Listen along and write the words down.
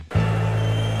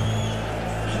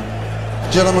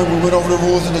Gentlemen, we went over the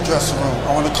rules in the dressing room.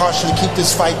 I want to caution you to keep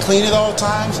this fight clean at all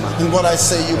times, and what I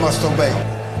say you must obey.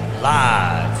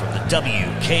 Live from the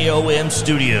WKOM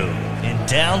studio in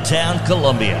downtown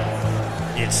Columbia,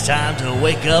 it's time to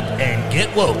wake up and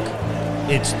get woke.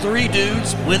 It's three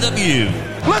dudes with a view.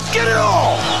 Let's get it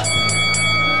on!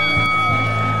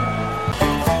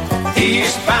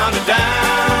 Eastbound and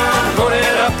down, loaded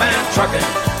up and trucking.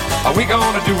 Are we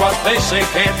gonna do what they say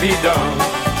can't be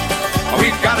done?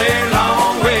 We've got a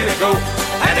long way to go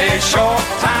and a short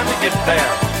time to get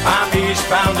there. I'm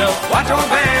eastbound up, watch old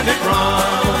bandit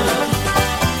run.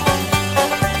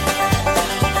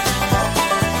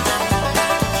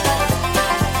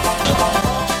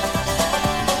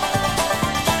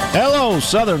 Hello,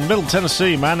 Southern Middle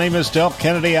Tennessee. My name is Del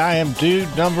Kennedy. I am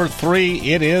dude number 3.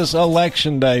 It is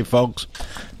Election Day, folks.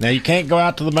 Now, you can't go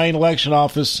out to the main election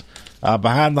office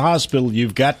behind the hospital.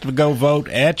 You've got to go vote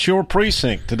at your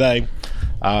precinct today.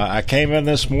 I came in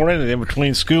this morning, and in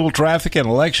between school traffic and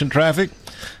election traffic,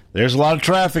 there's a lot of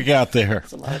traffic out there.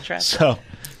 It's a lot of traffic. So,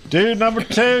 dude number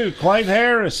 2, Clayton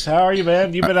Harris. How are you,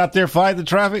 man? You been out there fighting the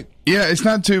traffic? Yeah, it's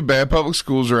not too bad. Public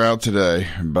schools are out today,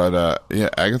 but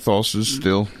Agathos is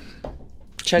still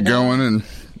going, and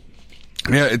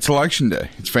yeah, it's election day.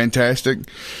 It's fantastic.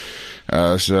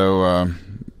 So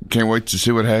can't wait to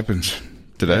see what happens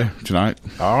tonight.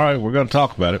 All right, we're going to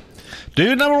talk about it.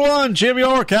 Dude number 1, Jim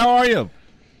York. How are you?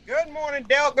 Good morning,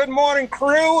 Del. Good morning,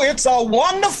 crew. It's a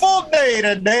wonderful day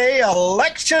today,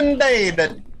 Election Day,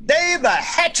 the day the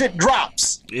hatchet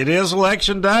drops. It is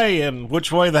Election Day, and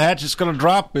which way the hatchet's going to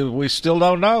drop, we still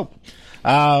don't know.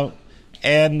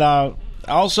 And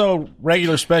also,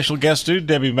 regular special guest dude,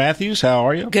 Debbie Matthews. How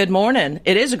are you? Good morning.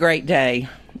 It is a great day,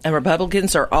 and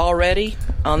Republicans are already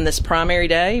on this primary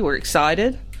day. We're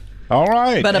excited. All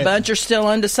right. But a bunch are still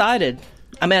undecided.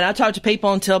 I mean, I talked to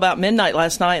people until about midnight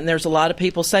last night, and there's a lot of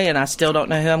people saying, I still don't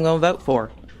know who I'm going to vote for.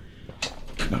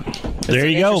 There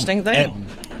you go. Interesting thing.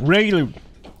 And regular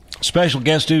special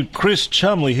guest dude, Chris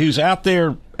Chumley, who's out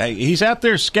there. He's out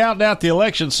there scouting out the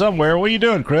election somewhere. What are you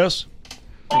doing, Chris?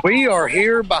 We are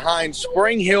here behind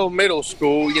Spring Hill Middle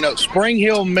School. You know, Spring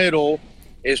Hill Middle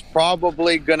is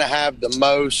probably going to have the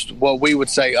most, what we would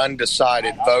say,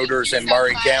 undecided voters in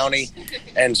Murray County.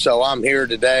 And so I'm here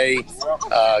today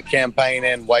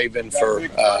campaigning, waving for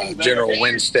General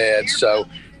Winstead. So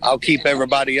I'll keep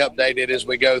everybody updated as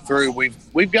we go through.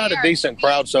 We've got a decent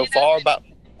crowd so far, about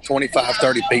 25,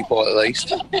 30 people at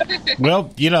least.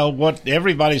 Well, you know what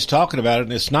everybody's talking about,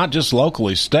 and it's not just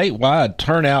locally. Statewide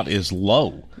turnout is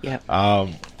low. Yeah.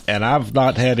 And I've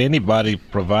not had anybody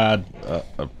provide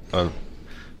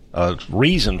a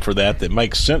reason for that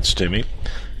makes sense to me.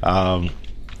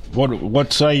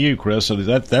 What say you, Chris?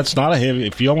 That's not a heavy.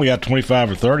 If you only got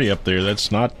 25 or 30 up there,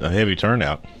 that's not a heavy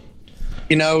turnout.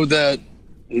 You know,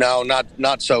 no,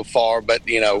 not so far, but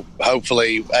you know,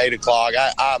 hopefully 8 o'clock.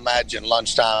 I imagine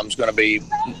lunchtime is going to be,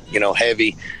 you know,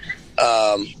 heavy.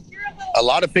 A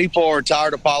lot of people are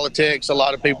tired of politics. A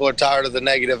lot of people are tired of the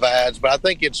negative ads, but I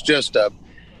think it's just a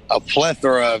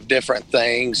plethora of different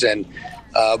things. And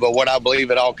but what I believe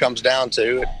it all comes down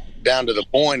to the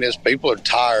point is people are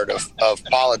tired of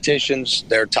politicians.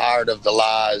 They're tired of the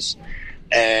lies,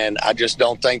 and I just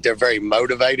don't think they're very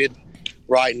motivated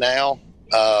right now.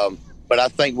 But I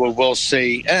think we'll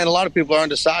see, and a lot of people are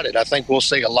undecided. I think we'll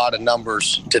see a lot of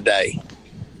numbers today.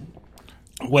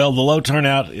 Well, the low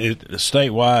turnout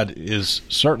statewide is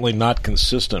certainly not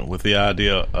consistent with the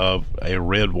idea of a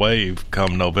red wave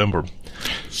come November.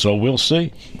 So we'll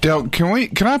see. Del,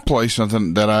 can I play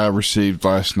something that I received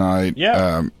last night?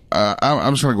 Yeah.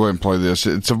 I'm just going to go ahead and play this.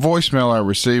 It's a voicemail I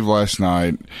received last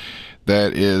night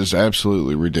that is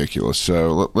absolutely ridiculous.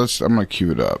 So I'm going to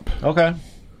cue it up. Okay.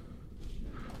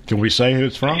 Can we say who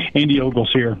it's from? Andy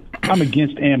Ogles here. I'm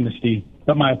against amnesty,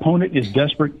 but my opponent is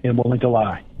desperate and willing to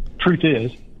lie. Truth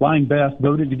is, Lying Beth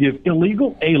voted to give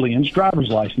illegal aliens driver's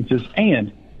licenses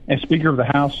and, as Speaker of the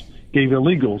House, gave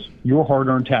illegals your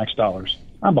hard-earned tax dollars.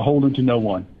 I'm beholden to no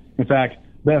one. In fact,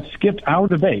 Beth skipped our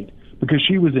debate because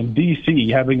she was in D.C.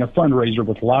 having a fundraiser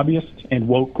with lobbyists and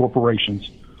woke corporations.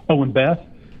 Oh, and Beth,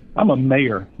 I'm a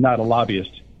mayor, not a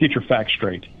lobbyist. Get your facts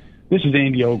straight. This is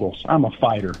Andy Ogles. I'm a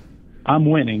fighter. I'm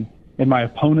winning, and my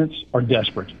opponents are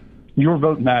desperate. Your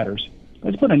vote matters.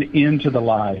 Let's put an end to the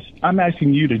lies. I'm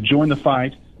asking you to join the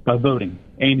fight by voting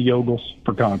Andy Ogles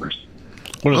for Congress.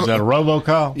 What is that, a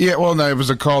robocall? Yeah, well, no, it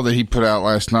was a call that he put out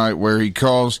last night where he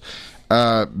calls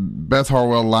Beth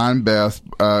Harwell, Line Beth.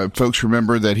 Folks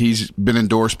remember that he's been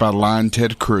endorsed by Line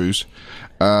Ted Cruz.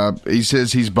 He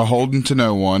says he's beholden to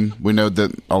no one. We know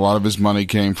that a lot of his money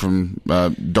came from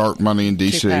dark money in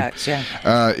D.C.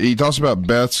 He talks about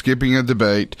Beth skipping a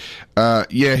debate.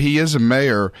 He is a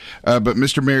mayor, but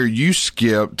Mr. Mayor, you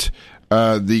skipped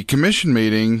the commission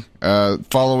meeting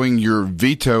following your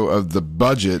veto of the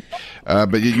budget,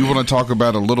 but you want to talk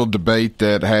about a little debate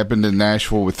that happened in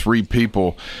Nashville with 3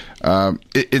 people.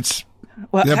 It's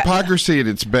the hypocrisy at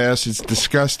its best. It's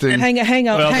disgusting. Hang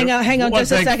on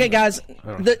just a second, guys.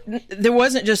 There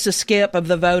wasn't just a skip of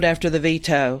the vote after the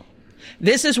veto.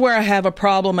 This is where I have a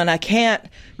problem, and I can't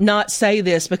not say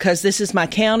this because this is my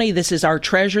county. This is our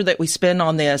treasure that we spend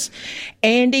on this.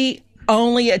 Andy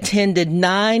only attended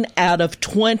 9 out of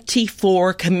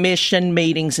 24 commission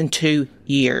meetings in 2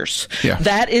 years. Yeah.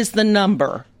 That is the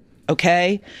number,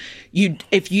 okay?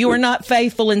 If you are not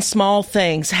faithful in small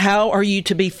things, how are you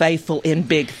to be faithful in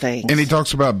big things? And he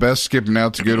talks about Beth skipping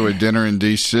out to go to a dinner in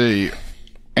D.C.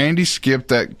 Andy skipped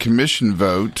that commission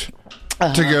vote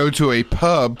to go to a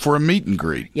pub for a meet and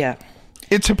greet. Yeah.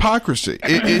 It's hypocrisy.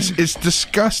 It's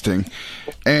disgusting.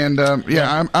 And,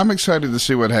 I'm excited to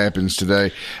see what happens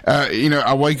today.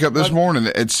 I wake up this morning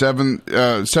at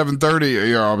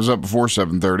 7:30. I was up before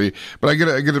 7:30, but I get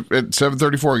at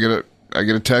 7:34, I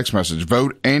get a text message.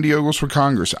 Vote Andy Ogles for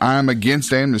Congress. I am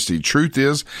against amnesty. Truth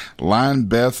is, Line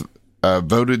Beth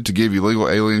voted to give illegal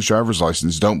aliens driver's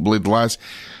license. Don't believe the lies.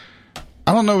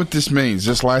 I don't know what this means.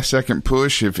 This last second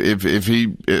push. If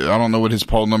he, I don't know what his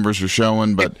poll numbers are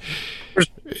showing, but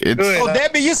it's.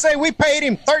 Debbie, you say we paid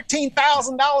him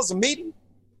 $13,000 a meeting?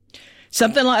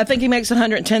 Something like, I think he makes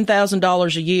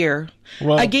 $110,000 a year.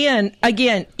 Well, again,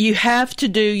 you have to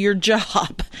do your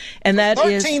job, and that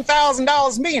is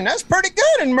 $13,000 a meeting. That's pretty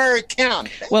good in Murray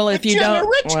County. Well, if you don't, in the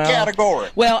rich category.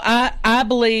 Well, I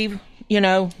believe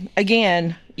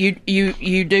again, you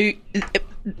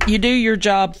do your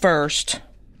job first.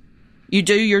 You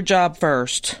do your job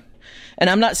first. And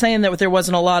I'm not saying that there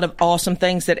wasn't a lot of awesome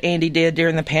things that Andy did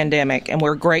during the pandemic, and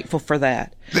we're grateful for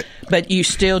that. But you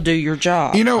still do your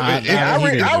job.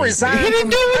 I resigned. He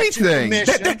didn't do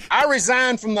anything. I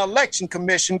resigned from the election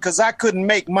commission because I couldn't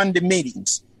make Monday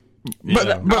meetings. But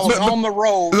I was on the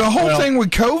road. The whole thing with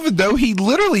COVID, though, he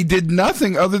literally did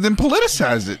nothing other than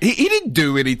politicize it. He didn't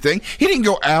do anything. He didn't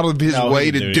go out of his way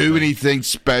to do anything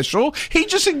special. He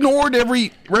just ignored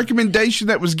every recommendation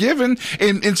that was given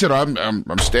and said, "I'm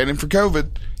standing for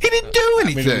COVID." He didn't do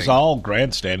anything. It was all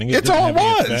grandstanding. It's all it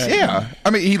was. Yeah.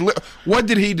 I mean, what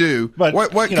did he do? But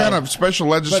what kind of special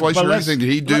legislation or anything did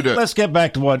he do Let's get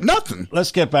back to what nothing.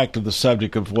 Let's get back to the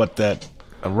subject of what that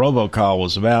robocall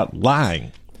was about: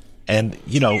 lying. And,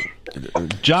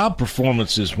 job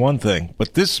performance is one thing,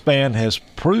 but this man has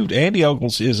proved Andy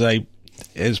Ogles has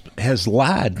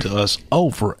lied to us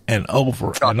over and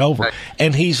over and over.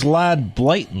 And he's lied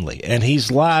blatantly, and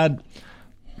he's lied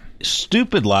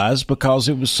stupid lies because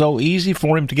it was so easy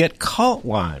for him to get caught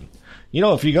lying.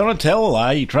 If you're going to tell a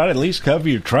lie, you try to at least cover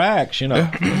your tracks,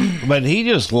 But he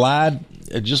just lied.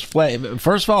 Just flat.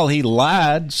 First of all, he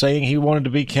lied saying he wanted to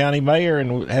be county mayor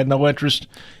and had no interest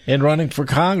in running for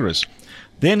Congress.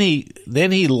 Then he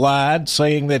lied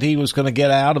saying that he was going to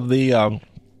get out of the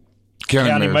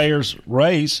county mayor's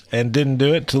race and didn't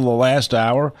do it till the last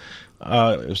hour.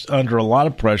 It was under a lot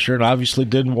of pressure and obviously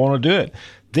didn't want to do it.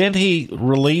 Then he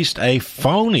released a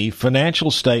phony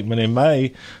financial statement in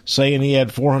May saying he had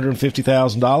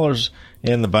 $450,000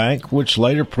 in the bank, which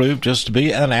later proved just to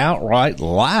be an outright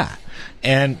lie.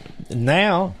 And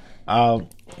now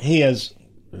he has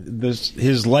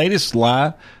his latest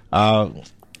lie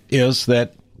is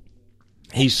that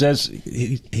he says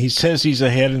he's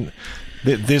ahead in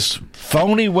this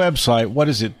phony website. What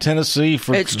is it? Tennessee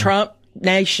for it's Trump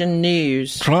Nation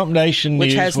News. Trump Nation News,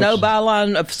 which has no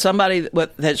byline of somebody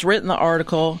that's written the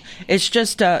article. It's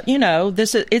just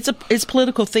it's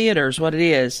political theater is what it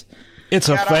is. It's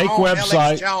a fake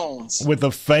website with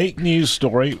a fake news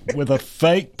story with a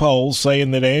fake poll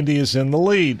saying that Andy is in the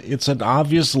lead. It's an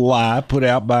obvious lie put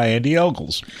out by Andy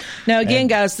Ogles. Now, again,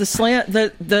 guys,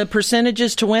 the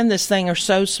percentages to win this thing are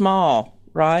so small,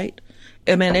 right?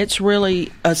 I mean, it's really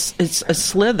it's a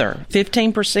slither,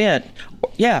 15%.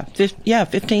 Yeah,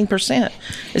 15%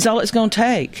 is all it's going to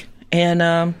take.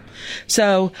 And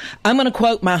so I'm going to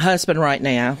quote my husband right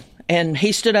now. And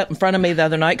he stood up in front of me the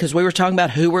other night because we were talking about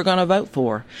who we're going to vote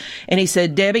for. And he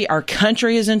said, Debbie, our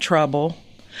country is in trouble.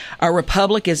 Our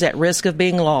republic is at risk of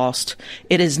being lost.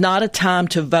 It is not a time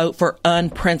to vote for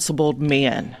unprincipled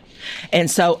men. And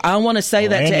so I want to say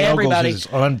that to everybody. Ogles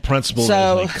is unprincipled.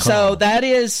 So that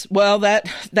is,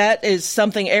 that is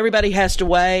something everybody has to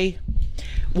weigh.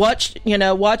 watch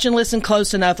and listen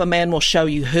close enough, a man will show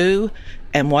you who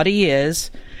and what he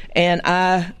is. And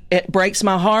it breaks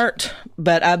my heart,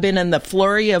 but I've been in the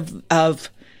flurry of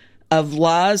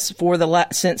lies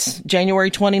since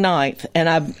January 29th,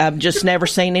 and I've just never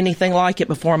seen anything like it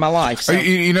before in my life. So.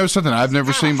 You know something I've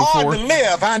never seen before? Hard to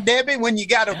live, huh, Debbie, when you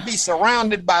got to be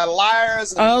surrounded by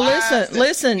liars and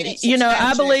listen,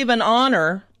 I believe in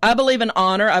honor. I believe in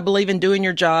honor. I believe in doing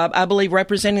your job. I believe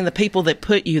representing the people that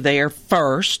put you there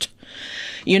first.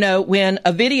 When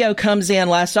a video comes in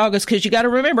last August, because you got to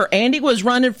remember, Andy was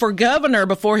running for governor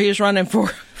before he was running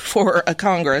for a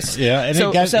Congress. Yeah, and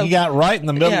he got right in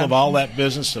the middle of all that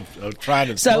business of trying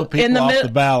to throw people off the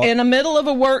ballot. In the middle of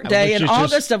a work day in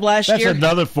August of last year. That's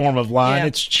another form of lying. Yeah.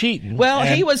 It's cheating. Well,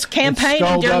 he was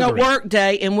campaigning during a work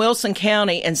day in Wilson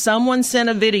County, and someone sent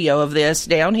a video of this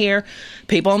down here.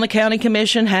 People on the county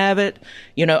commission have it.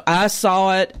 I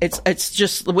saw it. It's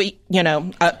just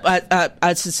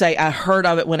I should say I heard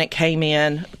of it when it came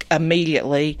in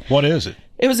immediately. What is it?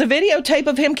 It was a videotape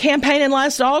of him campaigning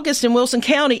last August in Wilson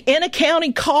County in a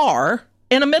county car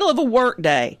in the middle of a work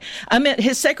day. I mean,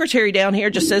 his secretary down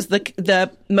here just says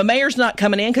the mayor's not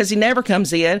coming in because he never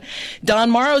comes in.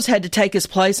 Don Morrow's had to take his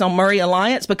place on Murray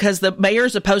Alliance because the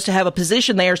mayor's supposed to have a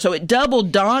position there, so it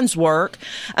doubled Don's work.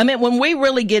 I mean, when we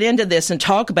really get into this and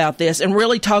talk about this and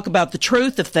really talk about the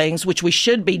truth of things, which we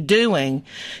should be doing,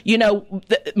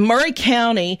 Murray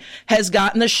County has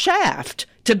gotten the shaft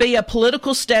to be a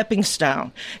political stepping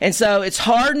stone. And so it's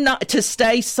hard not to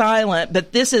stay silent,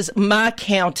 but this is my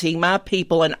county, my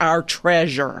people, and our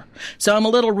treasure. So I'm a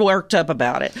little worked up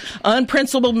about it.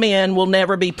 Unprincipled men will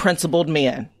never be principled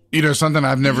men. Something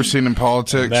I've never seen in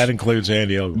politics. That includes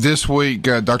Andy Ogles. This week,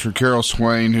 Dr. Carol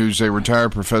Swain, who's a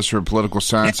retired professor of political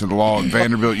science and law at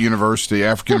Vanderbilt University,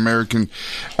 African American,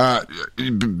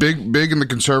 big in the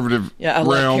conservative realm.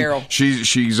 Love Carol.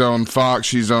 She's on Fox.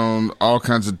 She's on all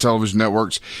kinds of television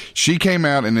networks. She came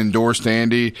out and endorsed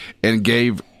Andy and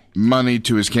gave money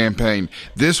to his campaign.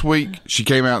 This week, she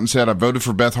came out and said, I voted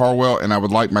for Beth Harwell, and I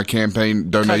would like my campaign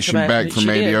donation back from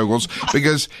Andy Ogles,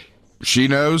 because she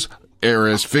knows, or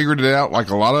has figured it out like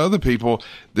a lot of other people,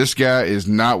 this guy is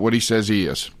not what he says he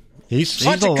is. He's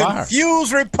bunch a of liar.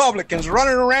 Confused Republicans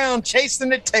running around chasing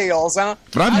their tails, huh?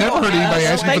 But I've never heard anybody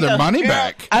asking for their money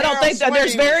back. I don't think that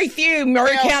there's very few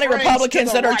Murray County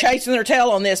Republicans that are chasing their tail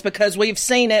on this, because we've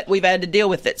seen it, we've had to deal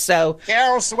with it. So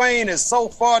Carol Swain is so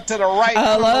far to the right.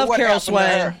 I love Carol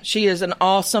Swain. She is an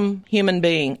awesome human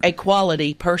being, a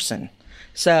quality person.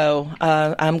 So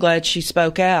I'm glad she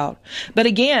spoke out. But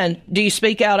again, do you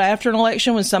speak out after an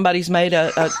election when somebody's made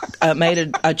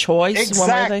a choice?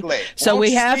 Exactly. So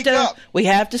we have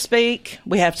to speak.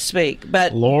 We have to speak.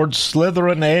 But Lord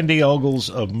Slytherin Andy Ogles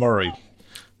of Murray,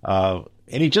 and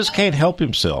he just can't help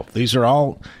himself. These are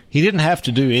all. He didn't have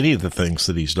to do any of the things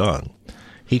that he's done.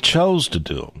 He chose to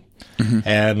do them,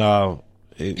 and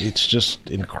it's just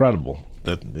incredible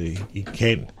that he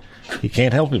can't. He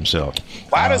can't help himself.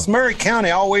 Why does Murray County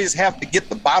always have to get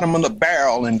the bottom of the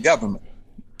barrel in government?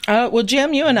 Well,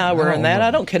 Jim, you and I were in that. I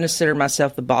don't consider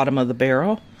myself the bottom of the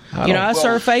barrel. I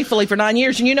served faithfully for 9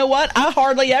 years, and you know what? I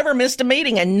hardly ever missed a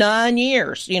meeting in 9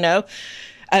 years. Anyway.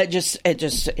 I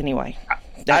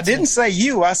didn't say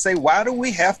you. I say, why do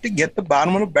we have to get the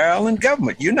bottom of the barrel in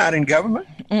government? You're not in government.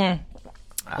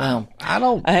 Well,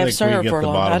 I have served for a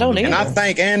long time. I don't either. And I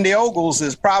think Andy Ogles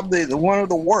is probably one of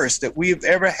the worst that we've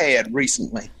ever had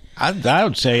recently. I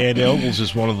would say Andy Ogles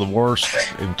is one of the worst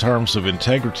in terms of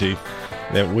integrity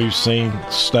that we've seen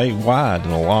statewide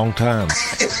in a long time.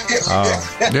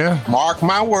 Yeah. Mark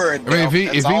my word. I mean,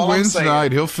 if he wins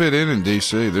tonight, he'll fit in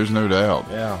D.C. There's no doubt.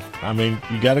 Yeah. I mean,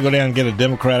 you got to go down and get a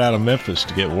Democrat out of Memphis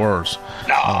to get worse.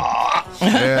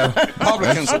 Yeah.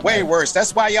 Republicans are way worse.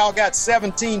 That's why y'all got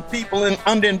 17 people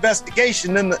under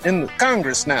investigation in the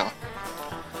Congress now.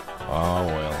 Oh,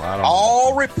 well, I don't know.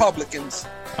 All Republicans.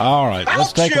 All right.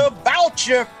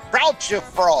 Voucher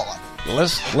fraud.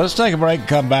 Let's take a break and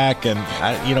come back, and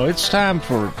it's time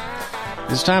to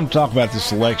talk about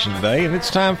this election today, and it's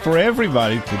time for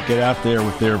everybody to get out there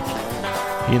with their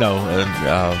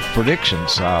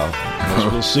predictions.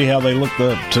 We'll see how they look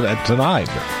tonight.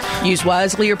 Use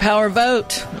wisely your power.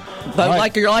 Vote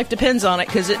like your life depends on it,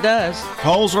 because it does.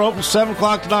 Polls are open 7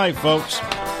 o'clock tonight, folks.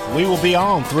 We will be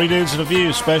on 3 Dudes and a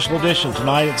View special edition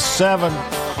tonight at 7.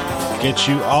 Get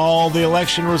you all the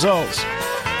election results.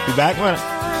 Be back in a minute.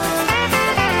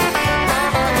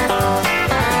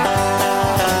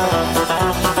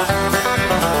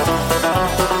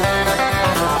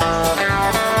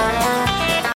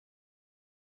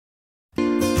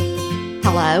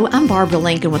 Hello, I'm Barbara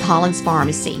Lincoln with Holland's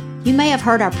Pharmacy. You may have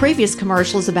heard our previous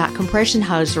commercials about compression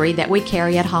hosiery that we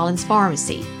carry at Hollins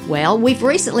Pharmacy. Well, we've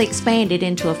recently expanded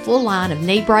into a full line of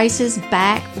knee braces,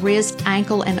 back, wrist,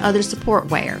 ankle, and other support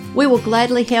wear. We will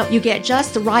gladly help you get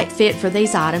just the right fit for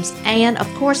these items and,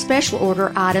 of course, special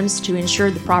order items to ensure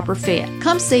the proper fit.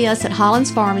 Come see us at Hollins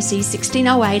Pharmacy,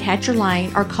 1608 Hatcher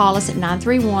Lane, or call us at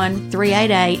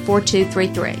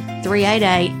 931-388-4233.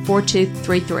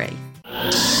 388-4233.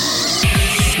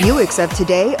 Buicks of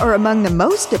today are among the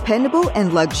most dependable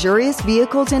and luxurious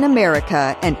vehicles in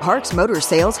America, and Parks Motor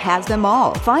Sales has them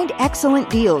all. Find excellent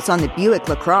deals on the Buick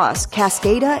LaCrosse,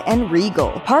 Cascada, and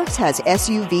Regal. Parks has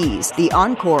SUVs, the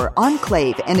Encore,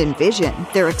 Enclave, and Envision.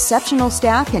 Their exceptional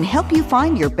staff can help you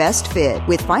find your best fit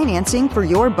with financing for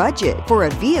your budget. For a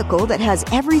vehicle that has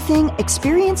everything,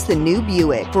 experience the new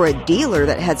Buick. For a dealer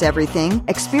that has everything,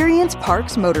 experience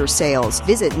Parks Motor Sales.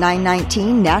 Visit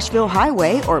 919 Nashville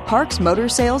Highway or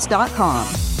parksmotorsales.com. Hi,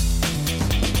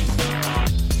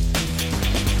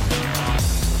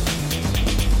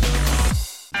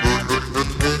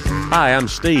 I'm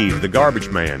Steve, the garbage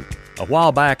man. A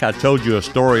while back, I told you a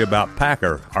story about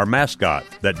Packer, our mascot,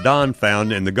 that Don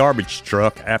found in the garbage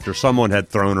truck after someone had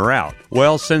thrown her out.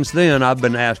 Well, since then, I've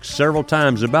been asked several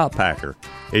times about Packer.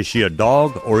 Is she a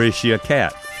dog or is she a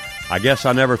cat? I guess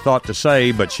I never thought to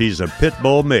say, but she's a pit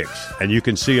bull mix, and you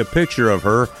can see a picture of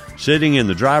her sitting in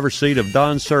the driver's seat of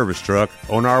Don's service truck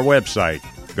on our website,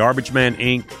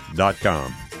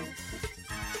 garbagemaninc.com.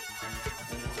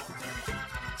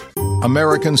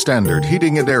 American Standard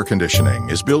Heating and Air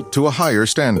Conditioning is built to a higher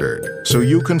standard, so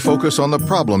you can focus on the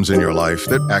problems in your life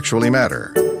that actually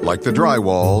matter, like the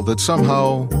drywall that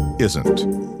somehow isn't.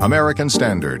 American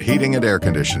Standard Heating and Air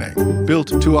Conditioning,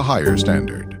 built to a higher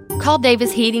standard. Call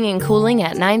Davis Heating and Cooling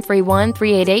at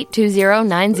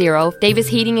 931-388-2090. Davis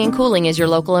Heating and Cooling is your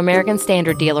local American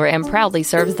Standard dealer and proudly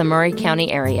serves the Maury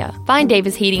County area. Find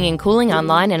Davis Heating and Cooling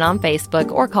online and on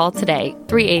Facebook or call today,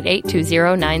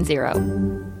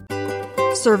 388-2090.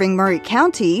 Serving Maury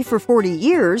County for 40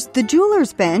 years, the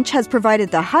Jewelers Bench has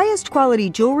provided the highest quality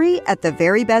jewelry at the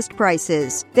very best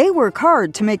prices. They work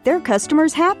hard to make their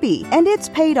customers happy, and it's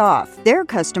paid off. Their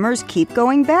customers keep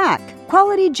going back.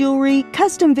 Quality jewelry,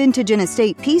 custom vintage and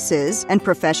estate pieces, and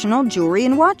professional jewelry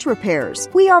and watch repairs.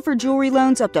 We offer jewelry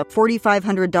loans up to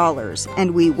 $4,500,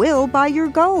 and we will buy your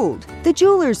gold. The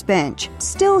Jewelers Bench,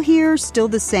 still here, still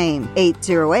the same.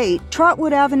 808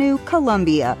 Trotwood Avenue,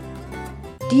 Columbia.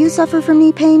 Do you suffer from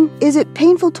knee pain? Is it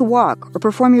painful to walk or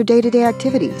perform your day-to-day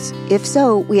activities? If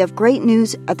so, we have great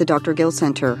news at the Dr. Gill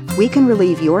Center. We can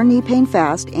relieve your knee pain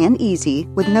fast and easy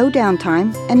with no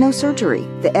downtime and no surgery.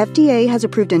 The FDA has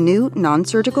approved a new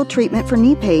non-surgical treatment for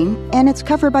knee pain, and it's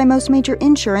covered by most major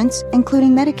insurance,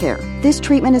 including Medicare. This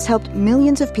treatment has helped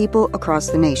millions of people across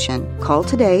the nation. Call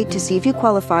today to see if you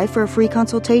qualify for a free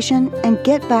consultation and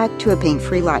get back to a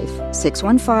pain-free life.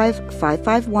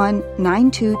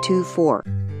 615-551-9224.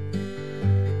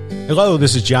 Hello,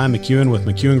 this is John McEwen with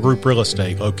McEwen Group Real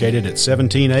Estate, located at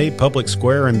 17A Public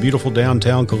Square in beautiful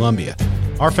downtown Columbia.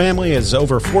 Our family has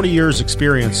over 40 years'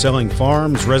 experience selling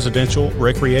farms, residential,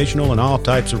 recreational, and all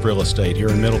types of real estate here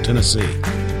in Middle Tennessee.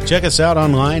 Check us out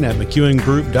online at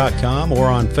McEwenGroup.com or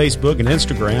on Facebook and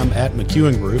Instagram at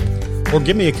McEwen Group, or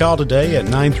give me a call today at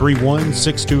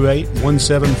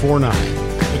 931-628-1749.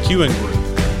 McEwen Group.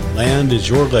 Land is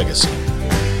your legacy.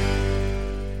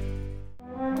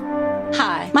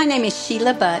 My name is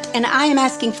Sheila Butt, and I am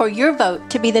asking for your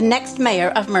vote to be the next mayor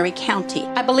of Maury County.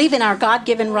 I believe in our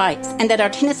God-given rights and that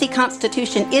our Tennessee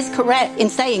Constitution is correct in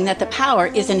saying that the power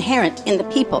is inherent in the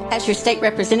people. As your state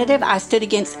representative, I stood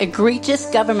against egregious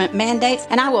government mandates,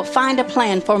 and I will find a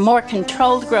plan for more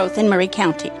controlled growth in Maury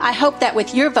County. I hope that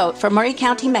with your vote for Maury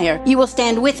County Mayor, you will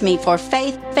stand with me for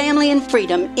faith, family, and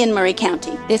freedom in Maury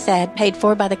County. This ad paid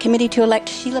for by the Committee to Elect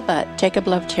Sheila Butt, Jacob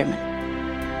Love Chairman.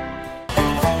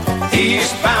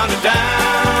 Eastbound and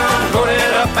down,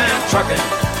 loaded up and trucking.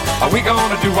 Are we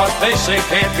gonna do what they say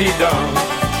can't be done?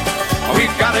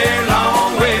 We've got a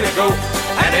long way to go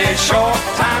and a short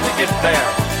time to get there.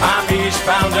 I'm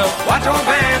eastbound up, watch old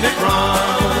bandit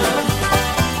run.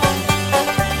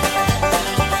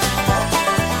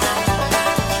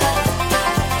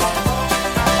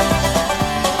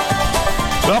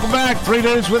 Welcome back, Three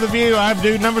Dudes with a View. I'm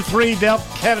dude number 3, Del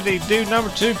Kennedy. Dude number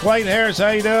 2, Clayton Harris. How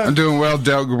you doing? I'm doing well,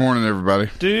 Del. Good morning, everybody.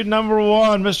 Dude number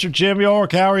 1, Mr. Jim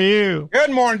York. How are you?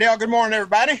 Good morning, Del. Good morning,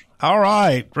 everybody. All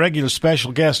right. Regular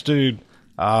special guest dude,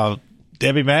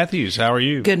 Debbie Matthews. How are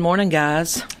you? Good morning,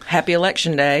 guys. Happy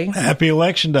Election Day. Happy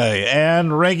Election Day.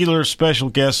 And regular special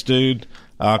guest dude,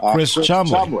 Chris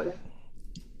Chumley.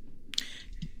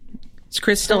 Is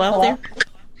Chris still out there?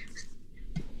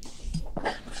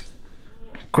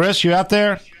 Chris, you out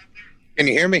there? Can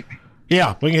you hear me?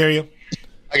 Yeah, we can hear you.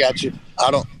 I got you.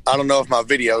 I don't know if my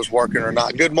video's working or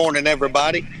not. Good morning,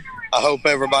 everybody. I hope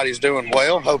everybody's doing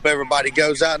well. Hope everybody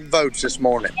goes out and votes this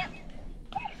morning.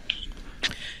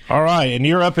 All right, and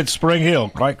you're up at Spring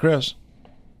Hill, right, Chris?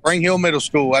 Spring Hill Middle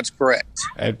School, that's correct.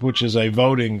 Which is a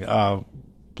voting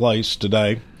place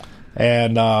today.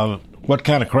 And what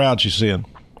kind of crowds you seeing?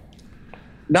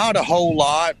 Not a whole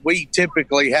lot. We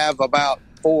typically have about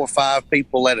 4 or 5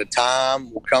 people at a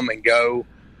time will come and go.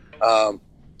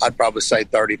 I'd probably say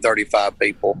 30, 35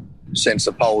 people since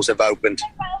the polls have opened.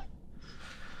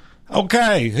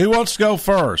 Okay, who wants to go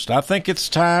first? I think it's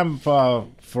time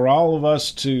for all of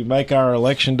us to make our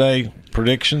Election Day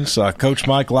predictions. Coach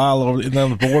Mike Lyle on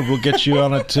the board will get you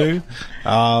on it too.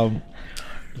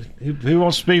 Who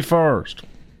wants to be first?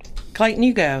 Clayton,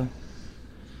 you go.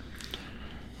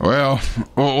 Well,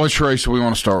 which race do we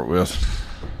want to start with?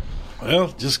 Well,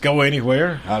 just go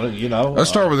anywhere. Let's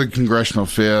start with the congressional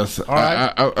 5th. All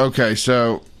right. Okay,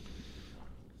 so,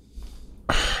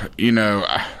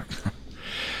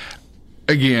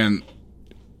 again,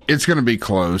 it's going to be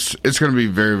close. It's going to be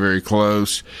very, very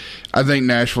close. I think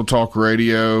Nashville Talk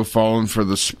Radio, falling for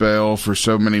the spell for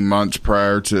so many months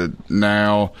prior to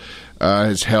now,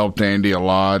 has helped Andy a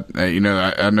lot. I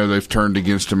know they've turned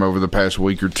against him over the past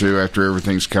week or two after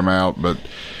everything's come out, but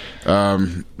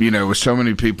with so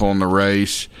many people in the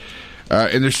race,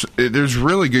 and there's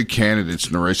really good candidates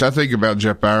in the race. I think about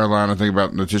Jeff Bowerline. I think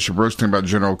about Natisha Brooks. I think about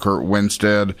General Kurt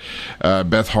Winstead,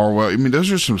 Beth Harwell. I mean,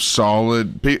 those are some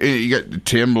solid people. You got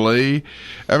Tim Lee.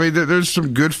 I mean, there's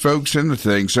some good folks in the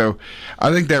thing. So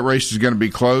I think that race is going to be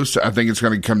close. I think it's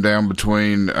going to come down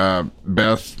between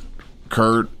Beth,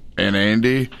 Kurt, and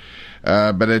Andy.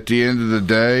 But at the end of the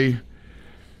day,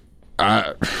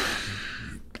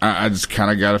 I just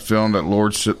kind of got a feeling that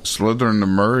Lord Slytherin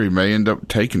and Murray may end up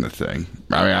taking the thing.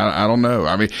 I mean, I don't know.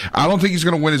 I mean, I don't think he's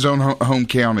going to win his own home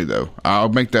county, though. I'll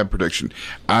make that prediction.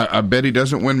 I bet he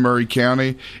doesn't win Murray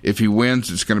County. If he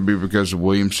wins, it's going to be because of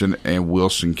Williamson and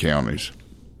Wilson counties.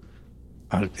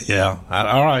 All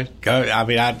right. Go. I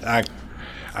mean, I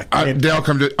Dale,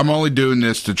 I'm only doing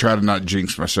this to try to not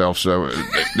jinx myself. So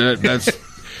that's.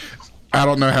 I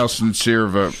don't know how sincere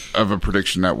of a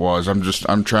prediction that was.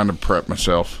 I'm trying to prep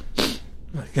myself.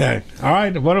 Okay. All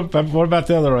right. What about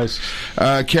the other race?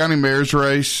 County mayor's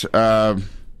race. Again,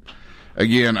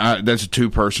 that's a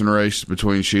 2-person race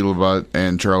between Sheila Butt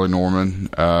and Charlie Norman.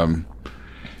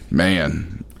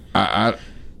 Man, I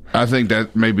think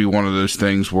that may be one of those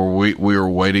things where we are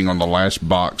waiting on the last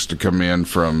box to come in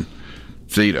from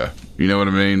Theta. You know what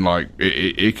I mean? Like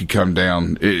it could come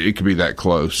down. It could be that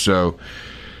close. So.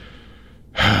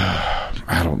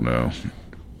 I don't know.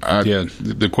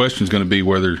 The question is going to be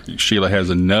whether Sheila has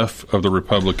enough of the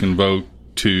Republican vote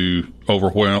to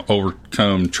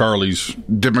overcome Charlie's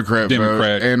Democrat vote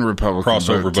and Republican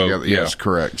crossover vote together. Yeah. Yes,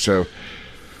 correct. So,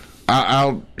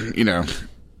 that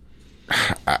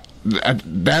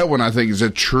one I think is a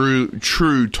true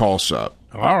toss up.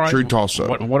 All right, true toss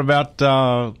up. What about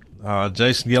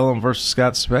Jason Gillum versus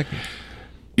Scott Specky?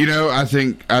 I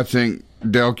think.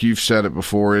 Delk, you've said it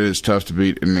before. It is tough to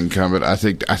beat an incumbent. I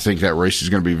think that race is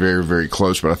going to be very, very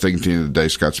close. But I think at the end of the day,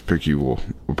 Scott Specky will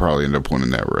probably end up winning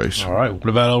that race. All right. What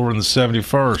about over in the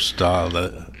 71st,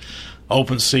 the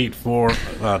open seat for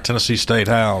Tennessee State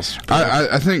House?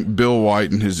 I think Bill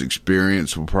White and his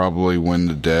experience will probably win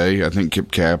the day. I think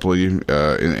Kip Capley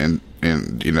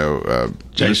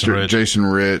Jason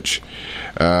Rich,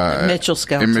 Mitchell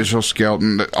Skelton, and Mitchell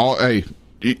Skelton.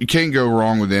 You can't go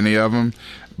wrong with any of them.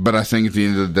 But I think at the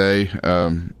end of the day,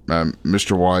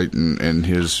 Mr. White and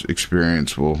his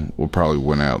experience will probably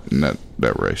win out in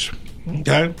that race.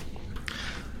 Okay.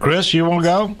 Chris, you want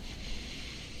to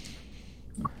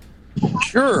go?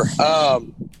 Sure.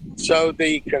 So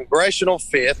the congressional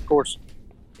 5th, of course,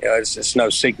 it's no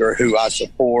secret who I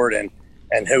support and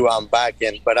who I'm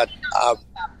backing. But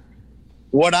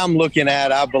what I'm looking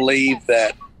at, I believe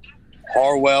that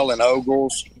Harwell and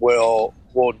Ogles will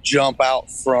jump out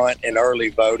front in early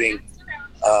voting.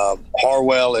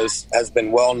 Harwell has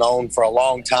been well known for a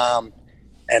long time,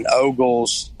 and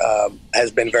Ogles has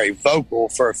been very vocal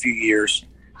for a few years.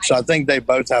 So I think they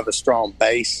both have a strong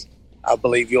base. I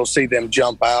believe you'll see them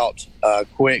jump out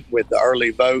quick with the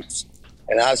early votes.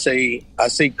 And I see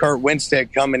Kurt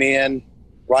Winstead coming in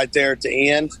right there at the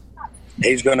end.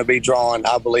 He's going to be drawing,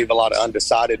 I believe, a lot of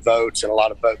undecided votes and a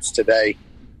lot of votes today.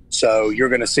 So you're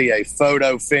going to see a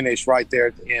photo finish right there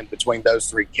at the end between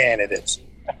those 3 candidates.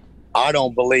 I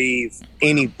don't believe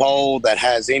any poll that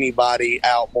has anybody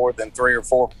out more than 3 or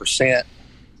 4%.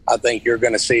 I think you're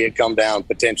going to see it come down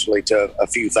potentially to a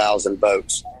few thousand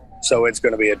votes. So it's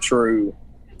going to be a true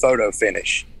photo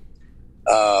finish.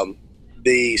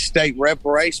 The state rep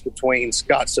race between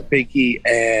Scott Sapicki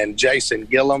and Jason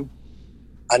Gillum.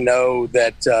 I know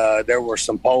that there were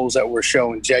some polls that were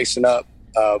showing Jason up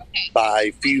by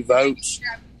a few votes.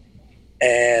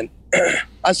 And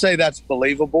I say that's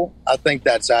believable. I think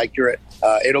that's accurate.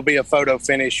 It'll be a photo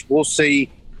finish. We'll see.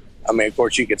 I mean, of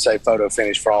course, you could say photo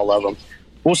finish for all of them.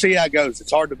 We'll see how it goes.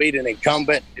 It's hard to beat an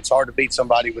incumbent. It's hard to beat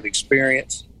somebody with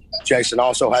experience. Jason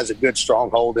also has a good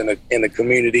stronghold in the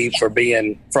community for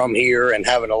being from here and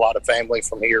having a lot of family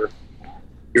from here.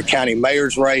 Your county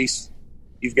mayor's race,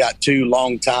 you've got two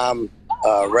longtime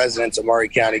residents of Maury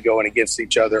County going against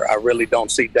each other. I really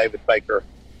don't see David Baker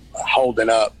holding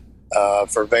up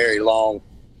for very long.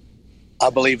 I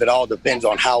believe it all depends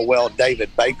on how well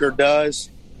David Baker does.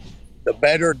 The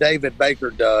better David Baker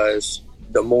does,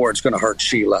 the more it's going to hurt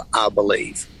Sheila, I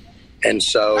believe. And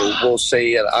so we'll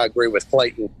see. I agree with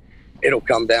Clayton. It'll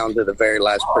come down to the very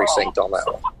last precinct on that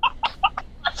one.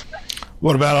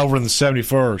 What about over in the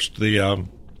 71st?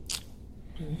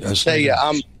 I tell you,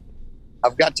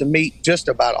 I've got to meet just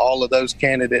about all of those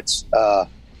candidates.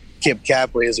 Kip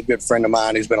Capley is a good friend of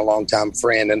mine. He's been a longtime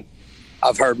friend, and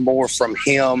I've heard more from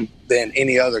him than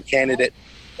any other candidate.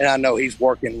 And I know he's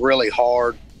working really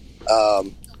hard.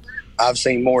 I've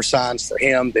seen more signs for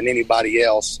him than anybody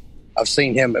else. I've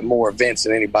seen him at more events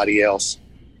than anybody else.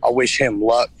 I wish him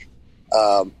luck.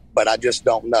 But I just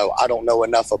don't know. I don't know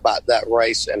enough about that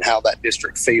race and how that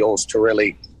district feels to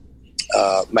really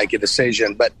make a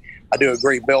decision. But I do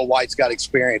agree, Bill White's got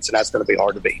experience, and that's going to be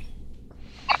hard to beat.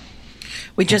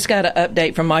 We just got an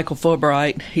update from Michael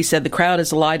Fulbright. He said the crowd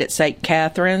is alight at St.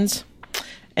 Catherine's,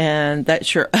 and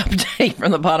that's your update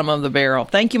from the bottom of the barrel.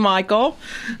 Thank you, Michael.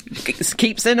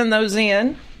 Keep sending those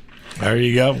in. There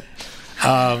you go.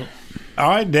 All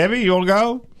right, Debbie, you want to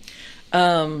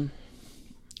go?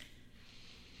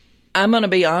 I'm going to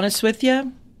be honest with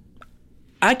you.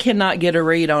 I cannot get a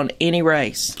read on any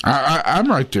race. I'm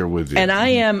right there with you. And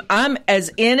I'm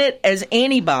as in it as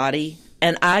anybody,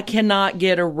 and I cannot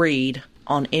get a read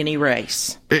on any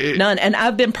race. None. And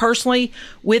I've been personally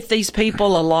with these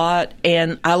people a lot,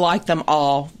 and I like them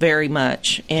all very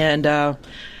much. And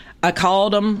I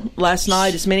called them last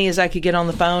night, as many as I could get on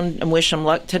the phone, and wish them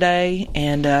luck today.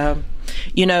 And,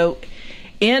 you know,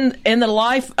 in the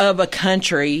life of a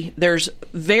country, there's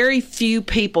very few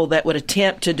people that would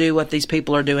attempt to do what these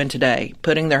people are doing today,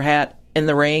 putting their hat in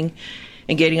the ring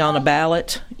and getting on a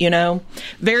ballot. You know,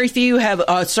 very few have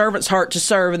a servant's heart to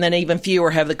serve, and then even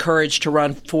fewer have the courage to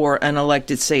run for an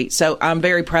elected seat. So I'm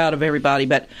very proud of everybody,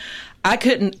 but I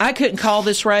couldn't call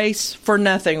this race for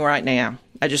nothing right now.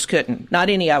 I just couldn't. Not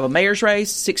any of them. Mayor's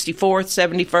race, 64th,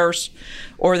 71st,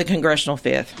 or the congressional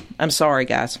 5th. I'm sorry,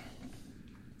 guys.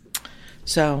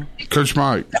 So, Coach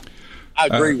Mike, I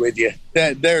agree with you.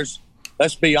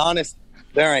 Let's be honest,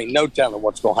 there ain't no telling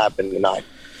what's going to happen tonight.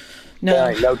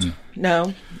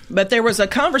 No. But there was a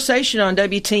conversation on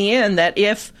WTN that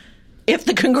if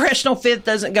the congressional 5th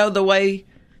doesn't go the way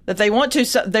that they want to,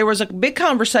 so there was a big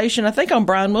conversation, I think, on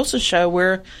Brian Wilson's show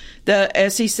where the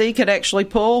SEC could actually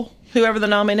pull whoever the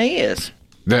nominee is.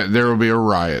 There will be a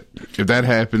riot. If that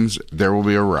happens, there will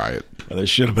be a riot. Well, there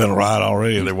should have been a riot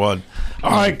already. There wasn't.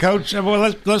 All right, Coach.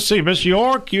 Well, let's see. Miss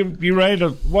York, you ready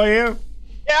to weigh in?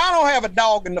 Yeah, I don't have a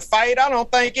dog in the fight. I don't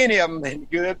think any of them are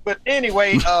good. But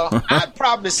anyway, I'd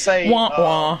probably say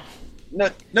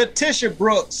Letitia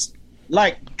Brooks,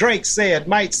 like Drake said,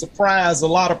 might surprise a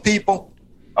lot of people.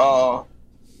 Of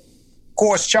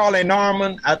course, Charlie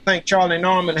Norman. I think Charlie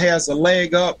Norman has a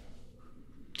leg up.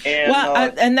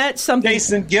 And, and that's something.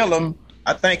 Jason Gillum,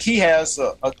 I think he has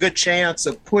a good chance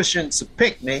of pushing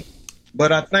Sapicki,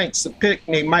 but I think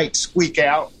Sapicki might squeak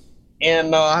out.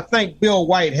 And I think Bill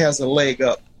White has a leg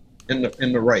up in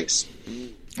the race.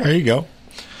 There you go.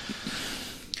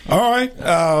 All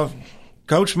right,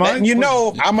 Coach Mike. And you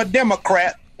know, I'm a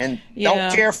Democrat and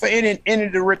don't care for any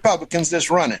of the Republicans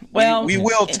that's running. Well, we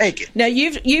will take it. Now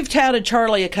you've touted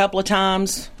Charlie a couple of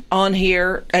times on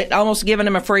here, almost giving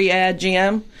him a free ad,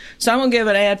 Jim. So I'm going to give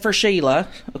an ad for Sheila,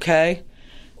 okay?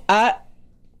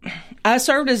 I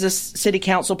served as a city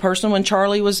council person when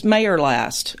Charlie was mayor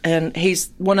last, and he's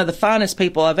one of the finest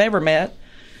people I've ever met.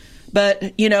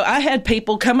 But, you know, I had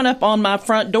people coming up on my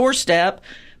front doorstep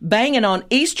banging on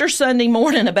Easter Sunday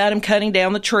morning about him cutting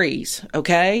down the trees,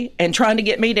 okay, and trying to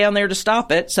get me down there to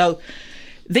stop it. So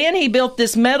then he built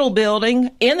this metal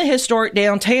building in the historic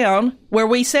downtown where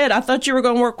we said, I thought you were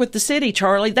going to work with the city,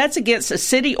 Charlie. That's against a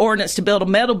city ordinance to build a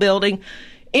metal building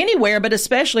anywhere, but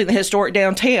especially in the historic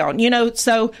downtown. You know,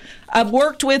 so I've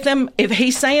worked with him. If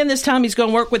he's saying this time he's going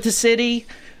to work with the city,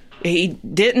 He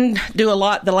didn't do a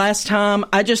lot the last time.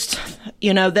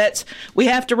 We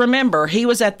have to remember he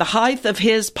was at the height of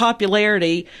his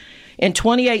popularity in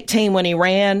 2018 when he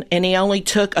ran, and he only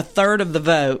took a third of the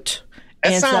vote.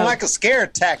 That sounds like a scare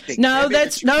tactic. No,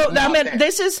 this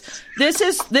is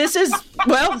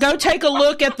well, go take a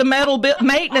look at the metal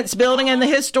maintenance building in the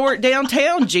historic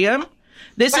downtown, Jim.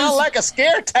 This sounds like a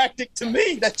scare tactic to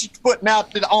me that you're putting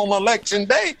out on election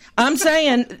day. I'm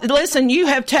saying, listen, you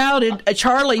have touted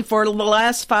Charlie for the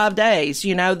last 5 days.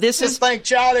 I just think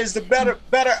Charlie is the better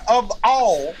of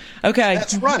all. Okay,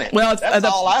 that's running. Well, that's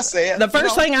all I said. The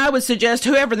first thing I would suggest,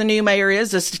 whoever the new mayor is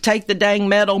to take the dang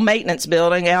metal maintenance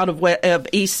building out of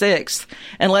East 6th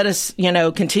and let us,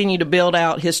 continue to build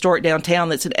out historic downtown.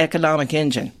 That's an economic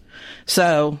engine.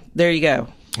 So there you go.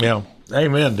 Yeah,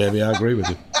 amen, Debbie. I agree with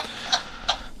you.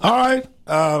 All right,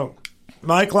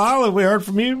 Mike Lyle, have we heard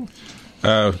from you?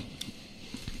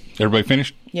 Everybody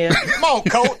finished? Yeah. Come on,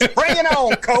 Coach. Bring it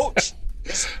on, Coach.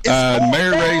 It's fourth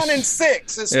down and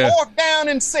 6. It's fourth down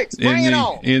and 6. Bring it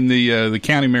on. In the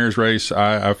county mayor's race,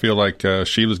 I feel like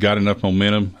Sheila's got enough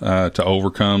momentum to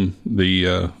overcome the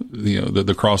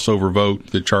crossover vote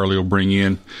that Charlie will bring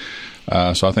in.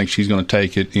 So I think she's going to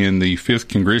take it in the 5th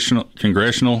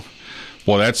congressional.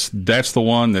 Well, that's the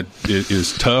one that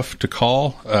is tough to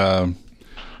call. But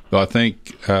I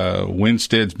think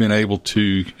Winstead's been able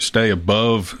to stay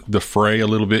above the fray a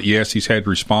little bit. Yes, he's had to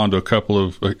respond to a couple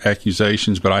of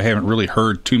accusations, but I haven't really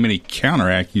heard too many counter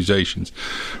accusations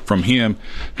from him.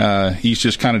 He's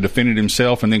just kind of defended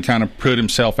himself and then kind of put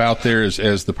himself out there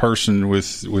as the person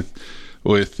with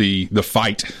the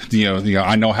fight.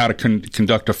 I know how to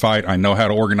conduct a fight. I know how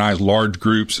to organize large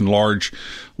groups and large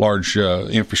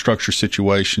infrastructure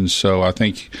situations. So I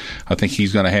think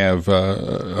he's going to have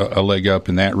a leg up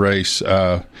in that race. In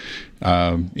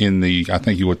the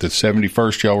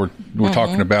 71st y'all were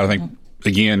talking about. I think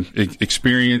again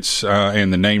experience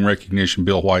and the name recognition.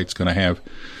 Bill White's going to have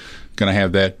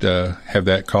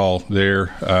that call there.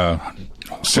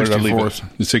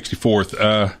 64th. The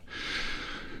 64th.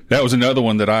 That was another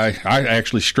one that I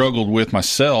actually struggled with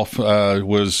myself,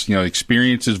 was,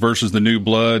 experiences versus the new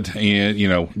blood and,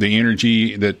 the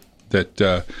energy that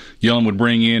Yellen would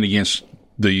bring in against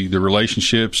the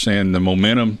relationships and the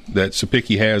momentum that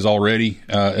Sapicki has already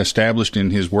established in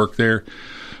his work there.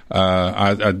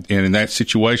 And in that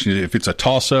situation, if it's a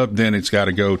toss-up, then it's got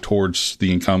to go towards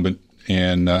the incumbent.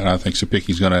 And I think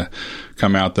Sapicki's going to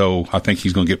come out, though. I think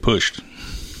he's going to get pushed.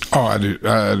 Oh, I do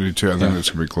too. I think it's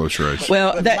going to be a close race.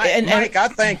 Well, Mike, I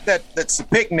think that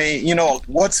Sapicki,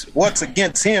 what's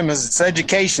against him is its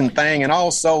education thing, and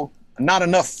also not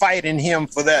enough fight in him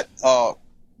for that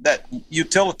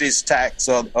utilities tax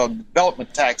or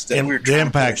development tax that we're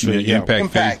trying to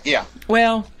impact. Yeah.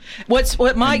 Well,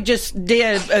 what Mike just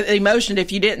did, emotioned,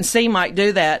 if you didn't see Mike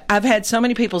do that, I've had so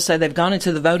many people say they've gone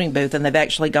into the voting booth and they've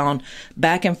actually gone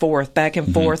back and forth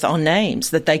on names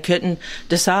that they couldn't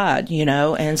decide,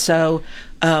 and so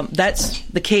that's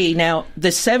the key. Now, the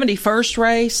 71st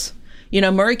race,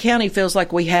 Murray County feels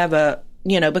like we have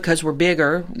because we're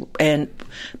bigger,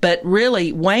 but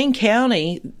really Wayne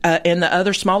County and the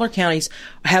other smaller counties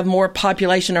have more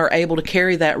population, are able to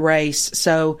carry that race.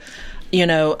 So,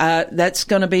 it's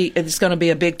going to be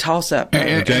a big toss up.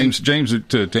 James,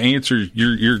 to answer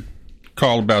your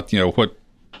call about what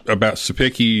about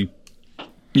Sapicki,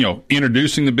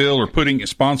 introducing the bill or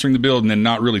sponsoring the bill and then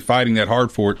not really fighting that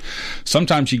hard for it.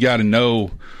 Sometimes you got to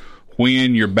know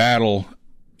when your battle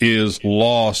is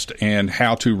lost and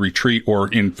how to retreat, or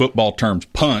in football terms,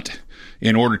 punt,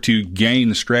 in order to gain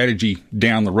the strategy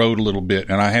down the road a little bit.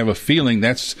 And I have a feeling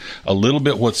that's a little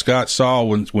bit what Scott saw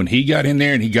when he got in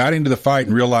there and he got into the fight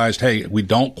and realized, hey, we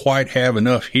don't quite have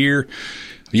enough here.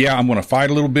 Yeah, I'm going to fight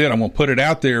a little bit. I'm going to put it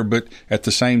out there. But at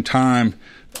the same time,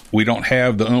 we don't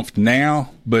have the oomph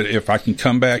now. But if I can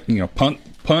come back,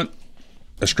 punt,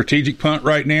 a strategic punt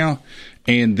right now,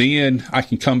 and then I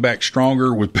can come back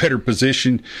stronger with better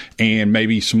position and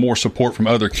maybe some more support from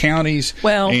other counties,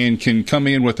 and can come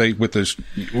in with a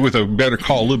better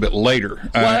call a little bit later.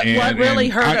 What really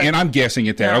hurt us, and I'm guessing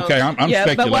at that. Okay, I'm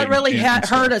speculating. But what really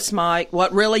hurt us, Mike,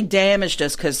 what really damaged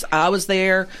us, because I was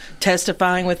there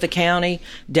testifying with the county,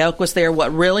 Delk was there,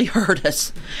 what really hurt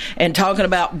us, and talking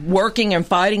about working and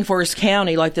fighting for his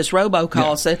county, like this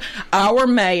robocall said, our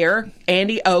mayor,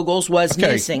 Andy Ogles, was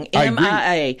missing,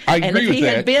 MIA. And if he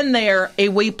had been there,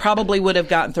 we probably would have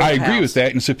gotten through the house. I agree with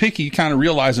that. And Sapicki kind of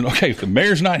realizing, okay, if the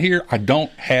mayor's not here, I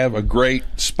don't have a great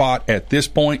spot at this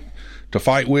point to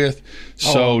fight with.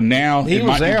 So now he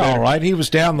was there, all right. He was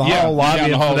down the hall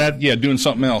lobbying for that. Yeah, doing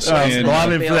something else.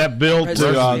 Lobbying for that bill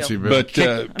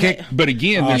but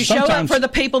again, there's you sometimes show up for the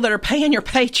people that are paying your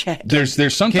paycheck. There's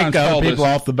sometimes kick people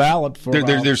off the ballot. For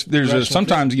there's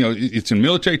sometimes it's in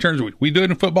military terms. We do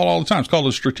it in football all the time. It's called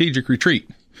a strategic retreat,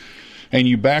 and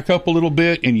you back up a little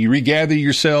bit and you regather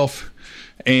yourself,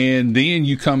 and then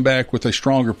you come back with a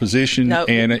stronger position.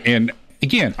 And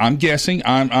again, I'm guessing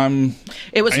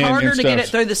It was harder to get it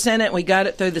through the Senate. We got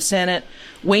it through the Senate.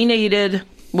 We needed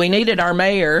our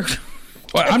mayor.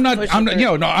 Well,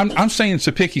 I'm saying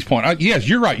Sapicki's point. Yes,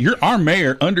 you're right. Our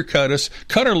mayor undercut us,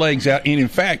 cut our legs out, and in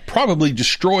fact, probably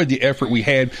destroyed the effort we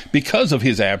had because of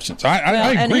his absence. I agree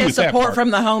with that part. And his support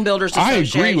from the Home Builders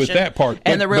Association. I agree with that part.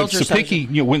 And the Realtors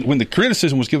Sapicki, when the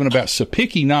criticism was given about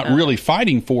Sapicki not really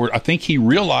fighting for it, I think he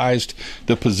realized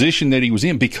the position that he was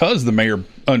in because the mayor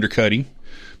undercut him,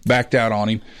 backed out on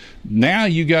him. Now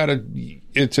you got to.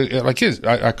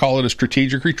 I call it a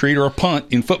strategic retreat or a punt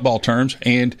in football terms,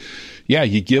 and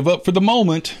you give up for the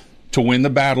moment to win the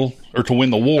battle or to win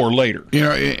the war later. But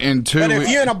if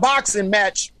you're in a boxing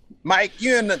match, Mike,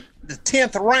 you're in the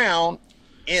 10th round,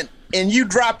 and you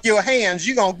drop your hands,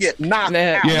 you're gonna get knocked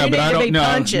out. Yeah, but I don't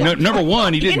know. Number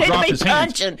one, he didn't drop his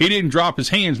hands. He didn't drop his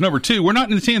hands. Number two, we're not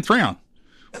in the 10th round.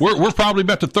 We're probably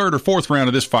about the 3rd or 4th round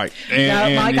of this fight.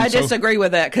 Mike, I disagree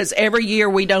with that because every year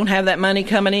we don't have that money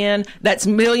coming in. That's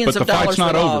millions of dollars we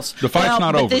lost. The fight's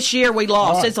not over. But this year we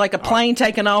lost. It's like a plane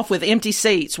taking off with empty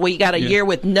seats. We got a year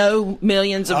with no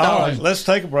millions of dollars. Right, let's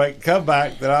take a break. Come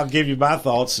back, then I'll give you my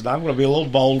thoughts. And I'm going to be a little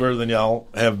bolder than y'all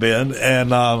have been.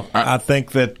 And I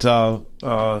think that, of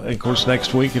course,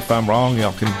 next week, if I'm wrong,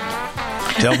 y'all can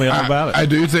tell me all about it. I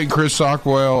do think Chris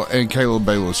Sockwell and Caleb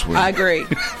Bayless win. I agree.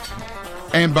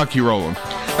 And Bucky Rowland.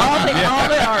 All the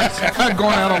ours.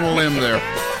 Going out on a limb there.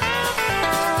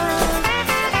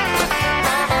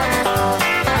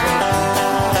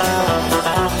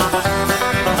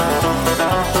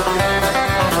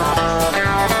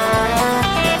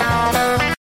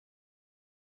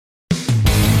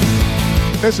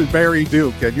 This is Barry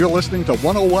Duke, and you're listening to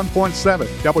 101.7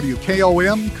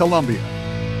 WKOM Columbia.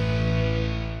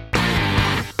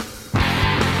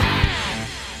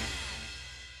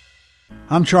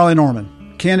 I'm Charlie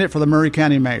Norman, candidate for the Maury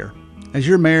County Mayor. As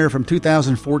your mayor from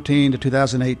 2014 to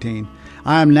 2018,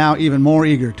 I am now even more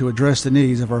eager to address the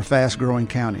needs of our fast-growing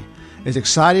county. As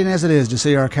exciting as it is to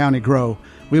see our county grow,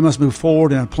 we must move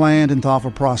forward in a planned and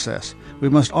thoughtful process. We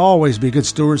must always be good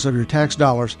stewards of your tax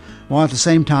dollars while at the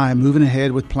same time moving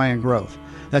ahead with planned growth.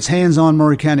 That's hands-on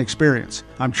Maury County experience.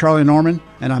 I'm Charlie Norman,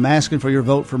 and I'm asking for your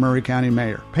vote for Maury County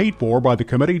Mayor. Paid for by the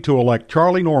committee to elect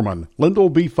Charlie Norman, Lyndall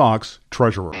B. Fox,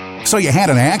 Treasurer. So you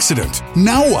had an accident.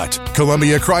 Now what?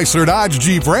 Columbia Chrysler Dodge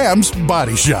Jeep Ram's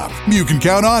Body Shop. You can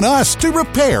count on us to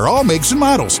repair all makes and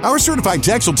models. Our certified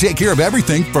techs will take care of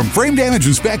everything from frame damage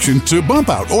inspection to bump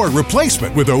out or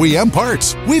replacement with OEM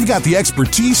parts. We've got the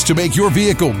expertise to make your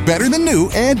vehicle better than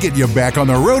new and get you back on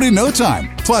the road in no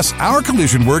time. Plus, our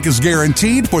collision work is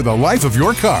guaranteed for the life of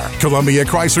your car. Columbia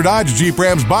Chrysler Dodge Jeep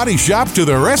Ram's Body Shop to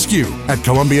the rescue. At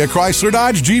Columbia Chrysler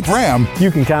Dodge Jeep Ram, you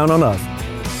can count on us.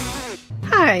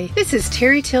 Hi, this is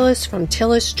Terry Tillis from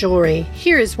Tillis Jewelry.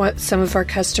 Here is what some of our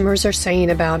customers are saying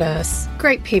about us.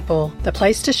 Great people, the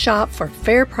place to shop for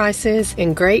fair prices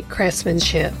and great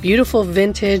craftsmanship, beautiful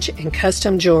vintage and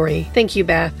custom jewelry. Thank you,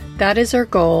 Beth. That is our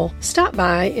goal. Stop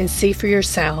by and see for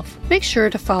yourself. Make sure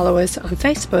to follow us on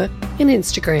Facebook and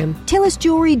Instagram. Tillis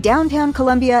Jewelry, downtown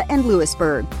Columbia and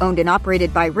Lewisburg. Owned and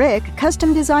operated by Rick,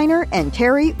 custom designer, and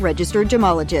Terry, registered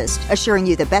gemologist. Assuring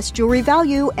you the best jewelry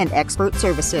value and expert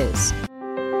services.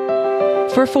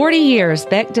 For 40 years,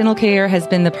 Beck Dental Care has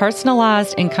been the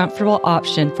personalized and comfortable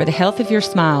option for the health of your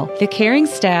smile. The caring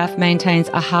staff maintains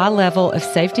a high level of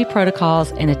safety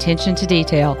protocols and attention to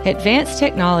detail. Advanced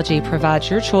technology provides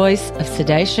your choice of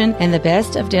sedation and the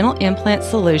best of dental implant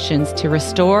solutions to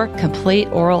restore complete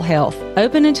oral health.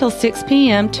 Open until 6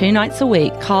 p.m. 2 nights a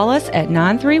week. Call us at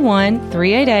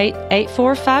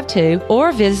 931-388-8452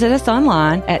 or visit us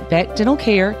online at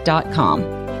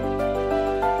beckdentalcare.com.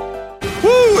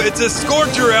 Woo! It's a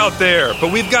scorcher out there,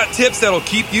 but we've got tips that'll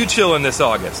keep you chilling this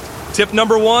August. Tip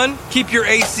number 1, keep your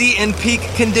AC in peak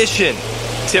condition.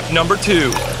 Tip number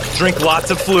 2, drink lots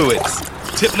of fluids.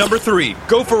 Tip number 3,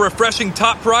 go for refreshing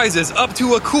top prizes up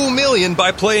to a cool $1 million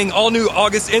by playing all new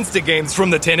August Insta games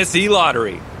from the Tennessee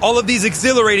Lottery. All of these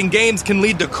exhilarating games can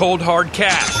lead to cold, hard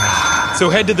cash. So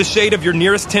head to the shade of your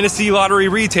nearest Tennessee Lottery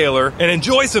retailer and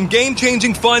enjoy some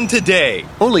game-changing fun today.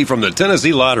 Only from the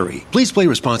Tennessee Lottery. Please play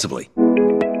responsibly.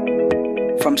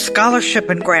 From scholarship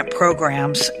and grant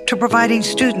programs to providing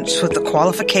students with the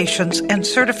qualifications and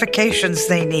certifications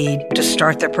they need to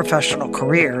start their professional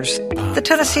careers, the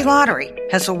Tennessee Lottery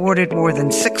has awarded more than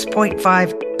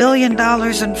 $6.5 billion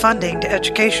in funding to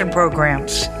education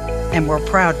programs, and we're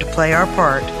proud to play our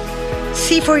part.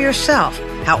 See for yourself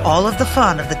how all of the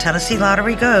fun of the Tennessee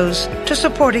Lottery goes to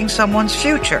supporting someone's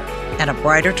future and a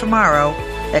brighter tomorrow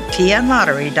at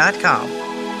tnlottery.com.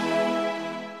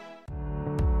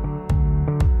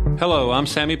 Hello, I'm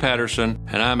Sammy Patterson,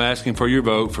 and I'm asking for your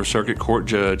vote for Circuit Court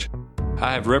Judge.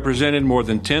 I have represented more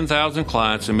than 10,000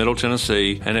 clients in Middle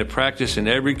Tennessee and have practiced in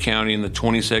every county in the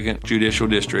 22nd Judicial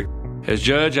District. As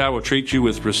judge, I will treat you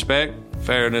with respect,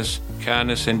 fairness,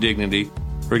 kindness, and dignity,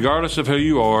 regardless of who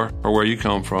you are or where you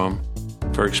come from.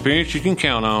 For experience you can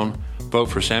count on, vote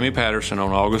for Sammy Patterson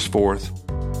on August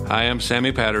 4th. I am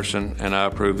Sammy Patterson, and I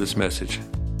approve this message.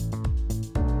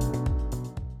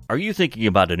 Are you thinking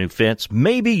about a new fence?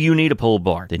 Maybe you need a pole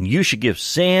barn. Then you should give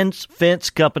Sands Fence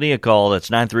Company a call. That's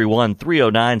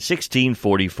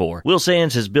 931-309-1644. Will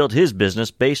Sands has built his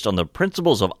business based on the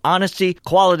principles of honesty,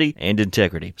 quality, and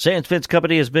integrity. Sands Fence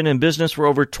Company has been in business for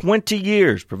over 20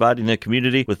 years, providing the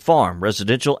community with farm,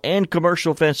 residential, and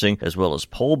commercial fencing, as well as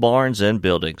pole barns and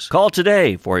buildings. Call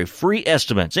today for a free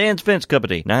estimate. Sands Fence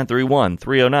Company,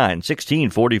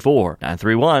 931-309-1644.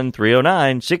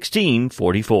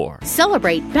 931-309-1644.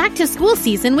 Celebrate back to school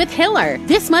season with Hiller.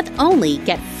 This month only,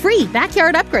 get free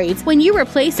backyard upgrades when you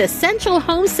replace essential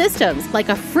home systems like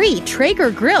a free Traeger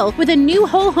grill with a new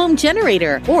whole home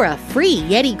generator or a free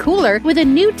Yeti cooler with a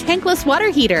new tankless water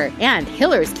heater. And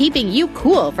Hiller's keeping you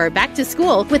cool for back to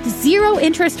school with zero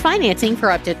interest financing for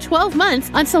up to 12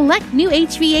 months on select new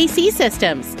HVAC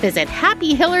systems. Visit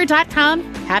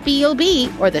happyhiller.com. Happy you'll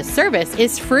be, or the service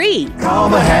is free. Call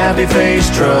the Happy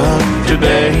Face Truck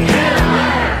today.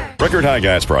 Record high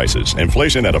gas prices,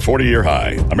 inflation at a 40-year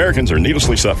high. Americans are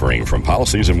needlessly suffering from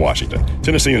policies in Washington.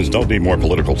 Tennesseans don't need more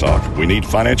political talk. We need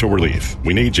financial relief.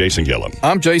 We need Jason Gillum.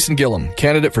 I'm Jason Gillum,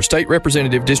 candidate for State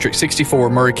Representative District 64,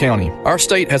 Murray County. Our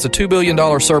state has a $2 billion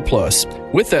surplus.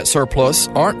 With that surplus,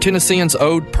 aren't Tennesseans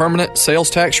owed permanent sales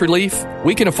tax relief?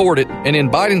 We can afford it, and in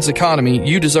Biden's economy,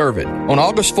 you deserve it. On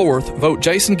August 4th, vote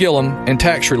Jason Gillum and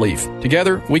tax relief.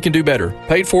 Together, we can do better.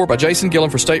 Paid for by Jason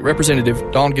Gillum for State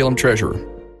Representative, Don Gillum, Treasurer.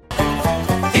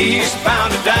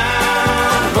 Eastbound and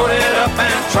down, loaded up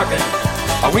and trucking.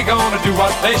 Are we gonna do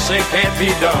what they say can't be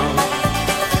done?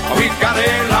 We've got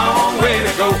a long way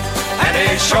to go and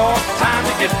a short time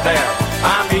to get there.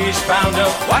 I'm eastbound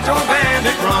up, watch old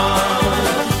bandit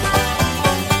run.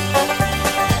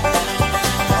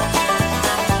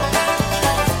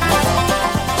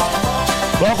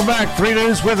 Welcome back, Three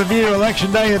Dudes with a View,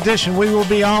 Election Day edition. We will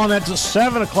be on at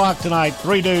 7 o'clock tonight,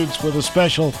 Three Dudes with a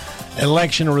special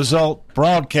election result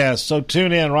broadcast. So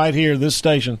tune in right here, this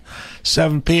station,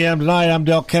 7 p.m. tonight. I'm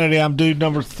Del Kennedy. I'm dude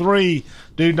number 3.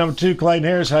 Dude number 2, Clayton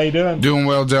Harris. How you doing? Doing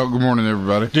well, Del. Good morning,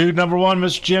 everybody. Dude number 1,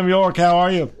 Mr. Jim York. How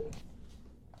are you?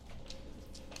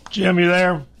 Jim, you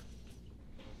there?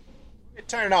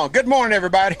 Turn it on. Good morning,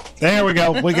 everybody. There we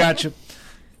go. We got you.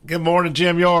 Good morning,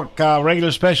 Jim York.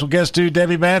 Regular special guest dude,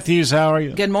 Debbie Matthews. How are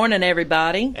you? Good morning,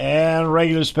 everybody. And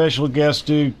regular special guest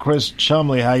dude, Chris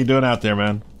Chumley. How you doing out there,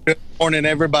 man? Good morning,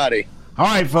 everybody. All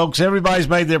right, folks, everybody's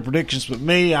made their predictions, but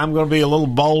me, I'm going to be a little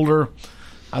bolder.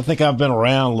 I think I've been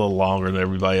around a little longer than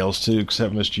everybody else, too,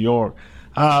 except Mr. York.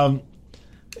 And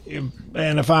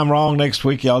if I'm wrong next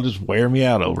week, y'all just wear me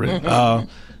out over it.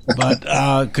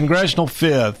 But congressional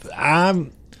fifth,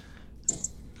 I'm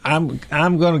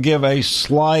going to give a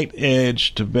slight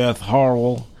edge to Beth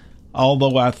Harwell,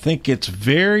 although I think it's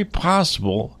very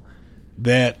possible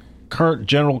that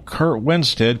General Kurt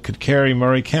Winstead could carry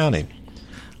Murray County.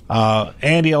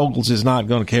 Andy Ogles is not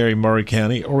going to carry Murray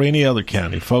County or any other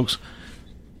county, folks.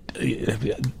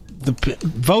 The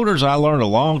voters, I learned a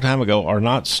long time ago, are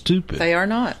not stupid. They are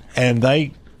not, and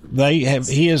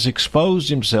he has exposed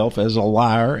himself as a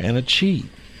liar and a cheat.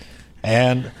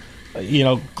 And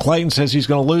Clayton says he's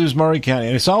going to lose Murray County,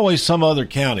 and it's always some other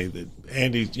county that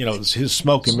Andy, his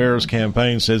smoke and mirrors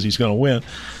campaign says he's going to win.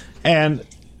 And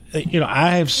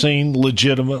I have seen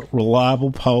legitimate,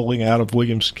 reliable polling out of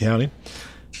Williamson County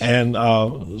and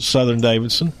Southern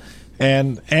Davidson,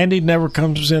 and Andy never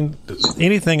comes in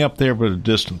anything up there but a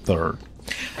distant third.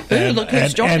 Ooh, look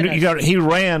who's joining us. He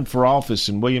ran for office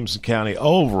in Williamson County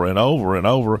over and over and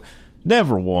over,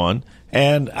 never won.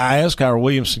 And I asked our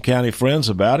Williamson County friends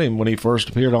about him when he first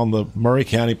appeared on the Murray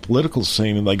County political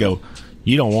scene, and they go,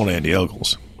 "You don't want Andy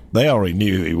Ogles." They already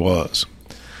knew who he was.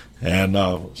 And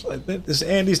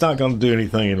Andy's not going to do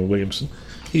anything in Williamson.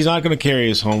 He's not going to carry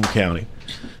his home county.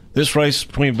 This race is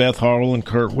between Beth Harwell and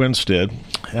Kurt Winstead,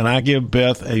 and I give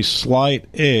Beth a slight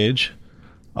edge,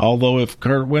 although if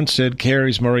Kurt Winstead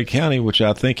carries Murray County, which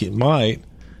I think it might,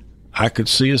 I could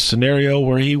see a scenario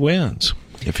where he wins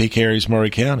if he carries Murray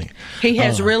County. He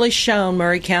has really shown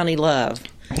Murray County love.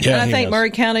 Yeah, and I think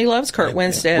Murray County loves Kurt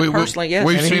Winstead personally. Yes,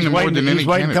 we've seen him more than any He's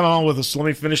waiting to come on with us. Let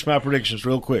me finish my predictions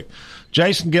real quick.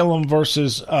 Jason Gillum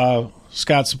versus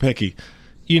Scott Sapicki.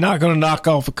 You're not going to knock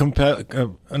off an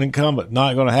incumbent.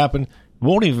 Not going to happen.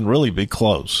 Won't even really be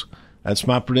close. That's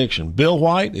my prediction. Bill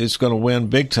White is going to win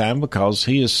big time because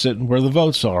he is sitting where the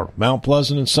votes are, Mount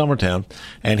Pleasant and Summertown,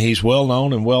 and he's well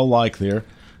known and well liked there.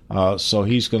 So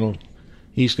he's going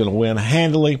to win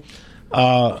handily.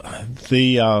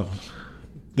 The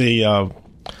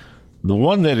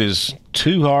one that is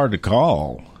too hard to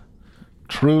call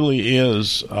truly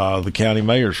is the county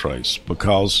mayor's race,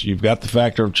 because you've got the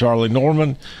factor of Charlie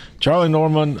Norman. Charlie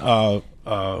Norman,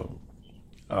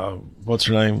 what's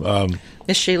her name?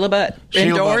 It's Sheila Butt,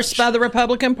 endorsed by the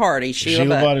Republican Party.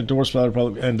 Sheila Butt endorsed by the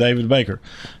Republican, and David Baker.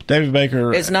 David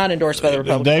Baker is not endorsed by the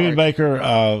Republican David Party.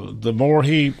 Baker, the more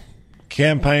he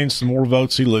campaigns, the more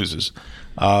votes he loses.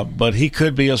 But he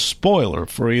could be a spoiler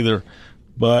for either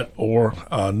Butt or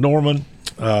Norman,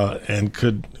 and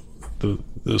could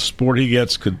the support he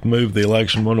gets could move the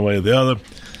election one way or the other.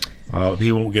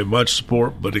 He won't get much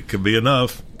support, but it could be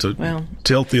enough to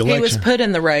tilt the election. He was put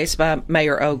in the race by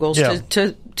Mayor Ogles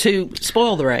to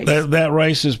spoil the race. That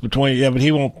race is between but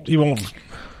he won't.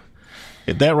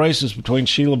 That race is between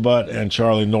Sheila Butt and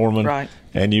Charlie Norman, right?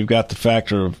 And you've got the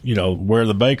factor of where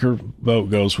the Baker vote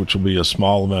goes, which will be a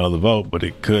small amount of the vote, but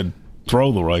it could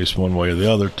throw the race one way or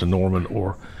the other to Norman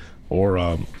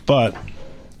or Butt.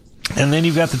 And then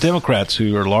you've got the Democrats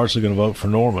who are largely going to vote for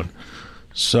Norman.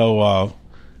 So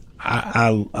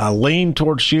I lean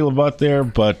towards Sheila Butt there,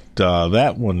 but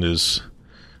that one's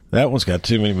got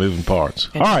too many moving parts.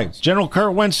 All right, General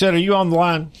Kurt Winstead, are you on the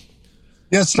line?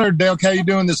 Yes, sir, Dale. How you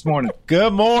doing this morning?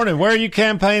 Good morning. Where are you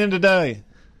campaigning today?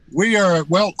 We are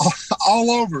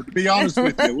all over. To be honest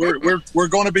with you, we're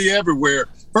going to be everywhere.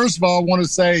 First of all, I want to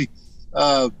say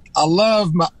I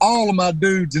love all of my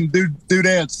dudes and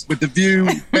dudettes with the view,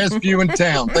 best view in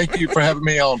town. Thank you for having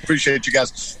me on. Appreciate you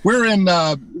guys. We're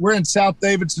in South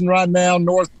Davidson right now,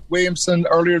 North Williamson.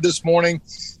 Earlier this morning,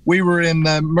 we were in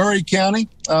Murray County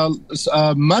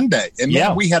Monday, and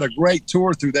man, we had a great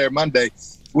tour through there Monday.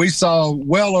 We saw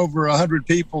well over 100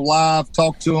 people live,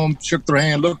 talked to them, shook their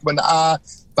hand, looked them in the eye,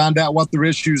 find out what their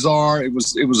issues are. It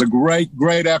was a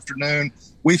great afternoon.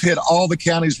 We've hit all the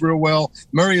counties real well.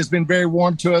 Murray has been very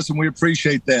warm to us, and we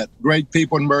appreciate that. Great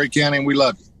people in Murray County, and we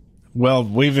love you. Well,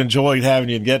 we've enjoyed having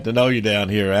you and getting to know you down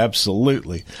here.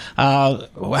 Absolutely.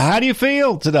 How do you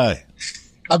feel today?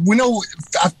 I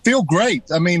feel great.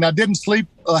 I mean, I didn't sleep,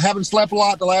 haven't slept a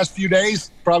lot the last few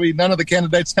days. Probably none of the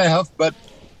candidates have, but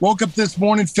woke up this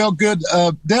morning, felt good.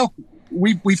 Del,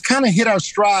 we've kind of hit our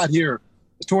stride here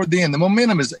toward the end. The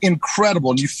momentum is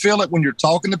incredible, and you feel it when you're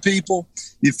talking to people.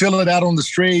 You feel it out on the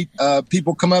street.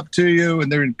 People come up to you,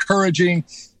 and they're encouraging.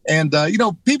 And,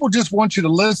 people just want you to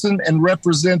listen and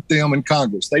represent them in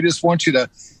Congress. They just want you to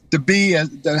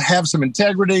have some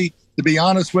integrity, to be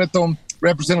honest with them,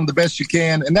 represent them the best you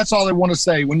can. And that's all they want to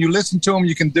say. When you listen to them,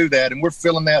 you can do that. And we're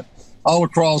feeling that all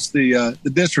across the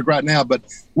district right now. But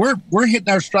we're hitting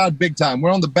our stride big time.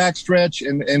 We're on the back stretch,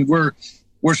 and we're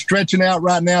stretching out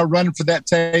right now, running for that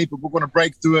tape, and we're going to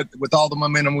break through it with all the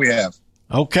momentum we have.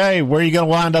 Okay, where are you going to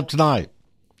wind up tonight?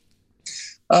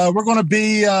 We're going to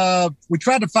be we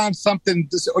tried to find something.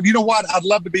 You know what? I'd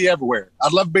love to be everywhere.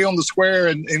 I'd love to be on the square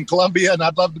in Columbia, and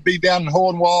I'd love to be down in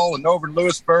Hohenwald and over in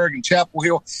Lewisburg and Chapel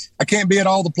Hill. I can't be at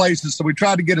all the places, so we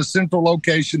tried to get a central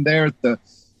location there at the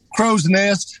Crow's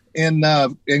Nest in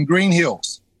Green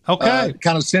Hills. Okay.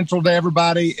 Kind of central to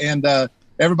everybody, and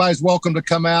everybody's welcome to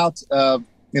come out.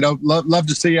 Love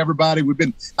to see everybody.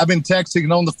 I've been texting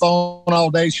and on the phone all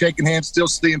day, shaking hands, still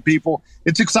seeing people.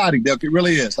 It's exciting, Dilk. It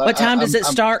really is. What time does it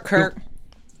start, Kurt?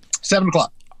 7:00.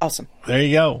 Awesome. There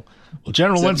you go. Well,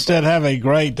 General Winstead, have a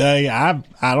great day. I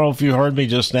don't know if you heard me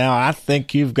just now. I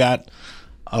think you've got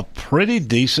a pretty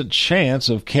decent chance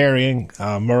of carrying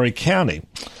Murray County.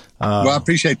 Well, I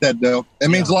appreciate that, Dale. That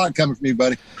means a lot coming from you,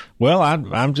 buddy. Well,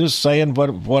 I'm just saying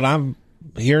what I'm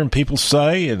hearing people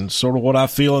say and sort of what I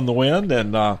feel in the wind,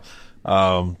 and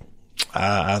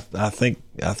I think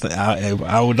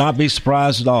I would not be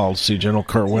surprised at all to see General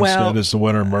Kurt Winstead as the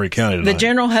winner in Murray County tonight. The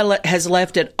General has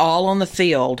left it all on the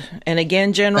field, and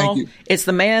again, General, it's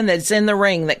the man that's in the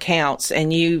ring that counts,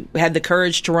 and you had the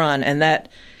courage to run, and that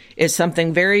is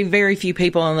something very, very few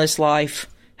people in this life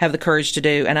have the courage to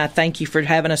do, and I thank you for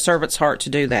having a servant's heart to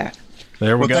do that.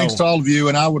 There we go. Thanks to all of you,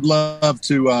 and I would love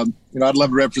to, I'd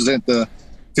love to represent the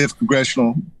 5th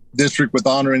Congressional District with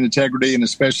honor and integrity, and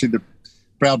especially the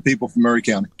proud people from Murray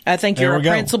County. I think you're a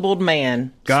principled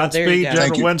man. Godspeed,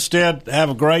 General Winstead. Have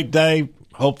a great day.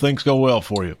 Hope things go well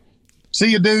for you.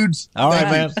 See you, dudes. All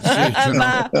right, man.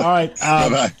 Bye. All right.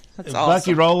 Bye-bye. That's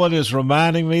Bucky awesome. Rowland is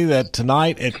reminding me that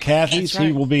tonight at Kathy's,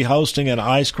 he will be hosting an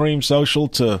ice cream social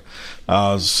to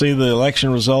see the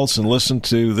election results and listen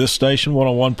to this station,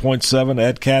 101.7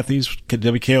 at Kathy's,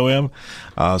 WKOM.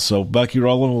 So Bucky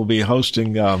Rowland will be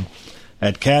hosting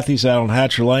at Kathy's out on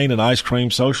Hatcher Lane an ice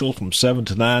cream social from 7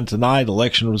 to 9 tonight,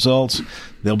 election results.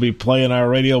 They'll be playing our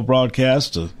radio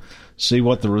broadcast to see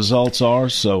what the results are.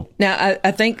 So now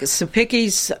I think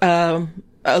Sapicki's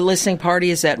listening party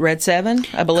is at Red 7,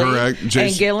 I believe. Correct.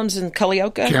 And Gillum's in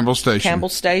Culleoka. Campbell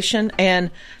Station.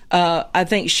 And I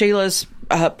think Sheila's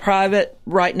private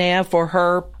right now for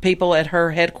her people at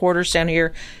her headquarters down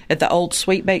here at the old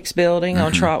Sweet Bakes building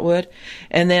on Trotwood.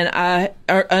 And then I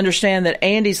understand that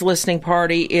Andy's listening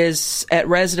party is at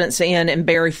Residence Inn in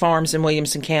Berry Farms in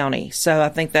Williamson County. So I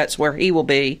think that's where he will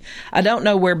be. I don't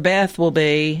know where Beth will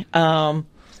be.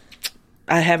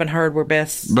 I haven't heard where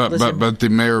Beth's listening. But the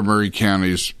mayor of Murray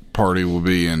County's party will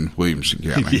be in Williamson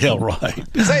County. Yeah, right.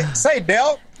 Say,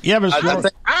 Del. Yeah,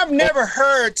 but I've never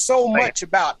heard so much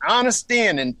about honesty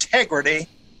and integrity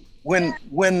when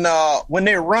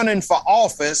they're running for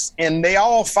office, and they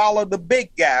all follow the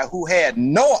big guy who had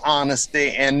no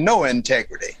honesty and no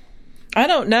integrity. I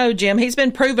don't know, Jim. He's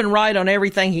been proven right on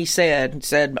everything he said. He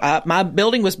said, my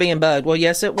building was being bugged. Well,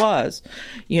 yes, it was.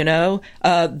 You know,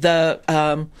 I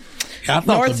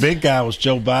thought the big guy was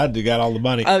Joe Biden who got all the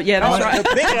money. Oh, yeah, that's right.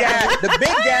 The big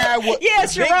guy was.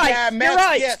 Yes, you're right. You're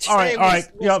right. All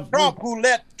right. Trump who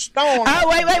let Stone. Oh,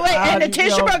 wait. And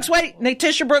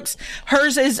Natisha Brooks,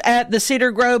 hers is at the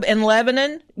Cedar Grove in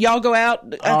Lebanon. Y'all go out.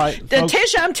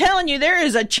 Natisha, I'm telling you, there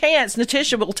is a chance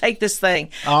Natisha will take this thing.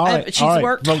 All right. She's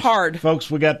worked hard.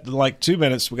 Folks, we got like 2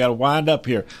 minutes. We got to wind up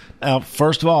here. Now,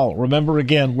 first of all, remember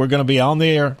again, we're going to be on the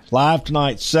air live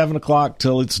tonight, 7 o'clock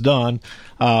till it's done,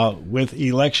 with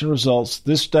election results.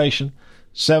 This station,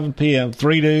 7 p.m.,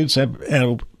 3 dudes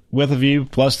and with a view,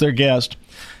 plus their guest.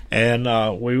 And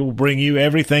we will bring you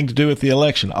everything to do with the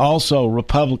election. Also,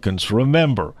 Republicans,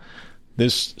 remember,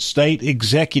 this state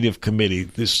executive committee,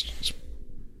 this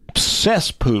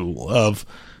cesspool of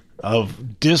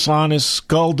dishonest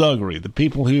skullduggery, the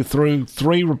people who threw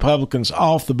 3 Republicans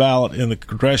off the ballot in the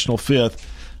congressional 5th,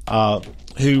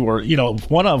 who were,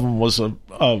 one of them was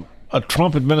a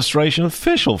Trump administration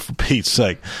official, for Pete's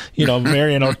sake,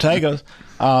 Marion Ortega.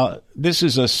 This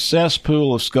is a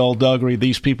cesspool of skullduggery.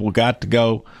 These people got to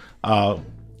go.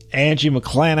 Angie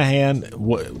McClanahan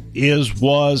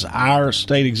was our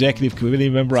state executive committee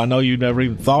member. I know you never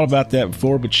even thought about that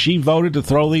before, but she voted to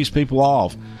throw these people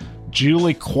off.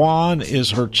 Julie Kwan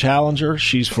is her challenger.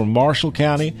 She's from Marshall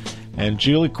County, and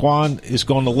Julie Kwan is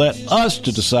going to let us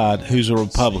to decide who's a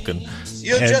Republican.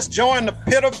 You'll just join the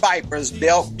pit of vipers,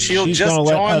 Bill. She's just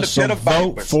join the pit of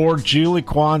vote vipers. For Julie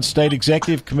Kwan, state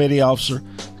executive committee officer,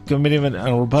 committeeman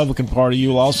on the Republican Party.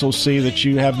 You'll also see that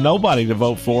you have nobody to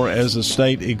vote for as a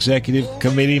state executive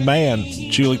committee man.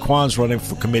 Julie Kwan's running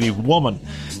for committee woman,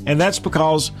 and that's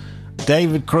because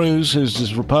David Cruz, who's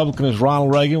as Republican as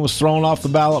Ronald Reagan, was thrown off the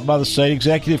ballot by the state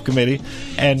executive committee.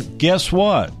 And guess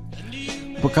what?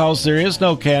 Because there is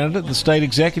no candidate, the state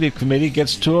executive committee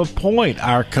gets to appoint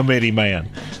our committee man.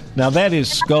 Now, that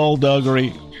is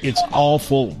skullduggery. It's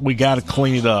awful. We got to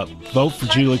clean it up. Vote for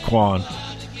Julie Kwan.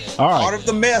 All right. Part of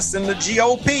the mess in the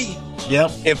GOP.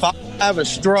 Yep. If I have a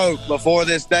stroke before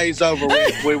this day's over,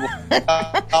 we will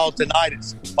call tonight at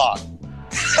 6 o'clock.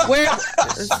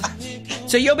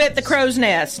 So you'll be at the Crow's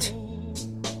Nest?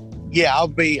 Yeah, I'll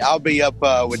be up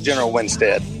with General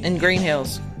Winstead in Green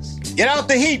Hills. Get out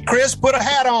the heat, Chris. Put a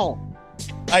hat on.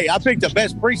 Hey, I picked the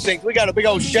best precinct. We got a big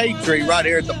old shade tree right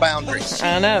here at the boundary.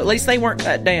 I know. At least they weren't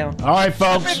cut down. All right,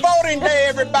 folks. Happy voting day,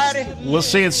 everybody. We'll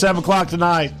see you at 7 o'clock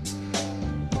tonight.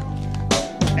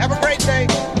 Have a great day.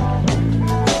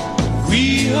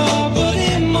 We are but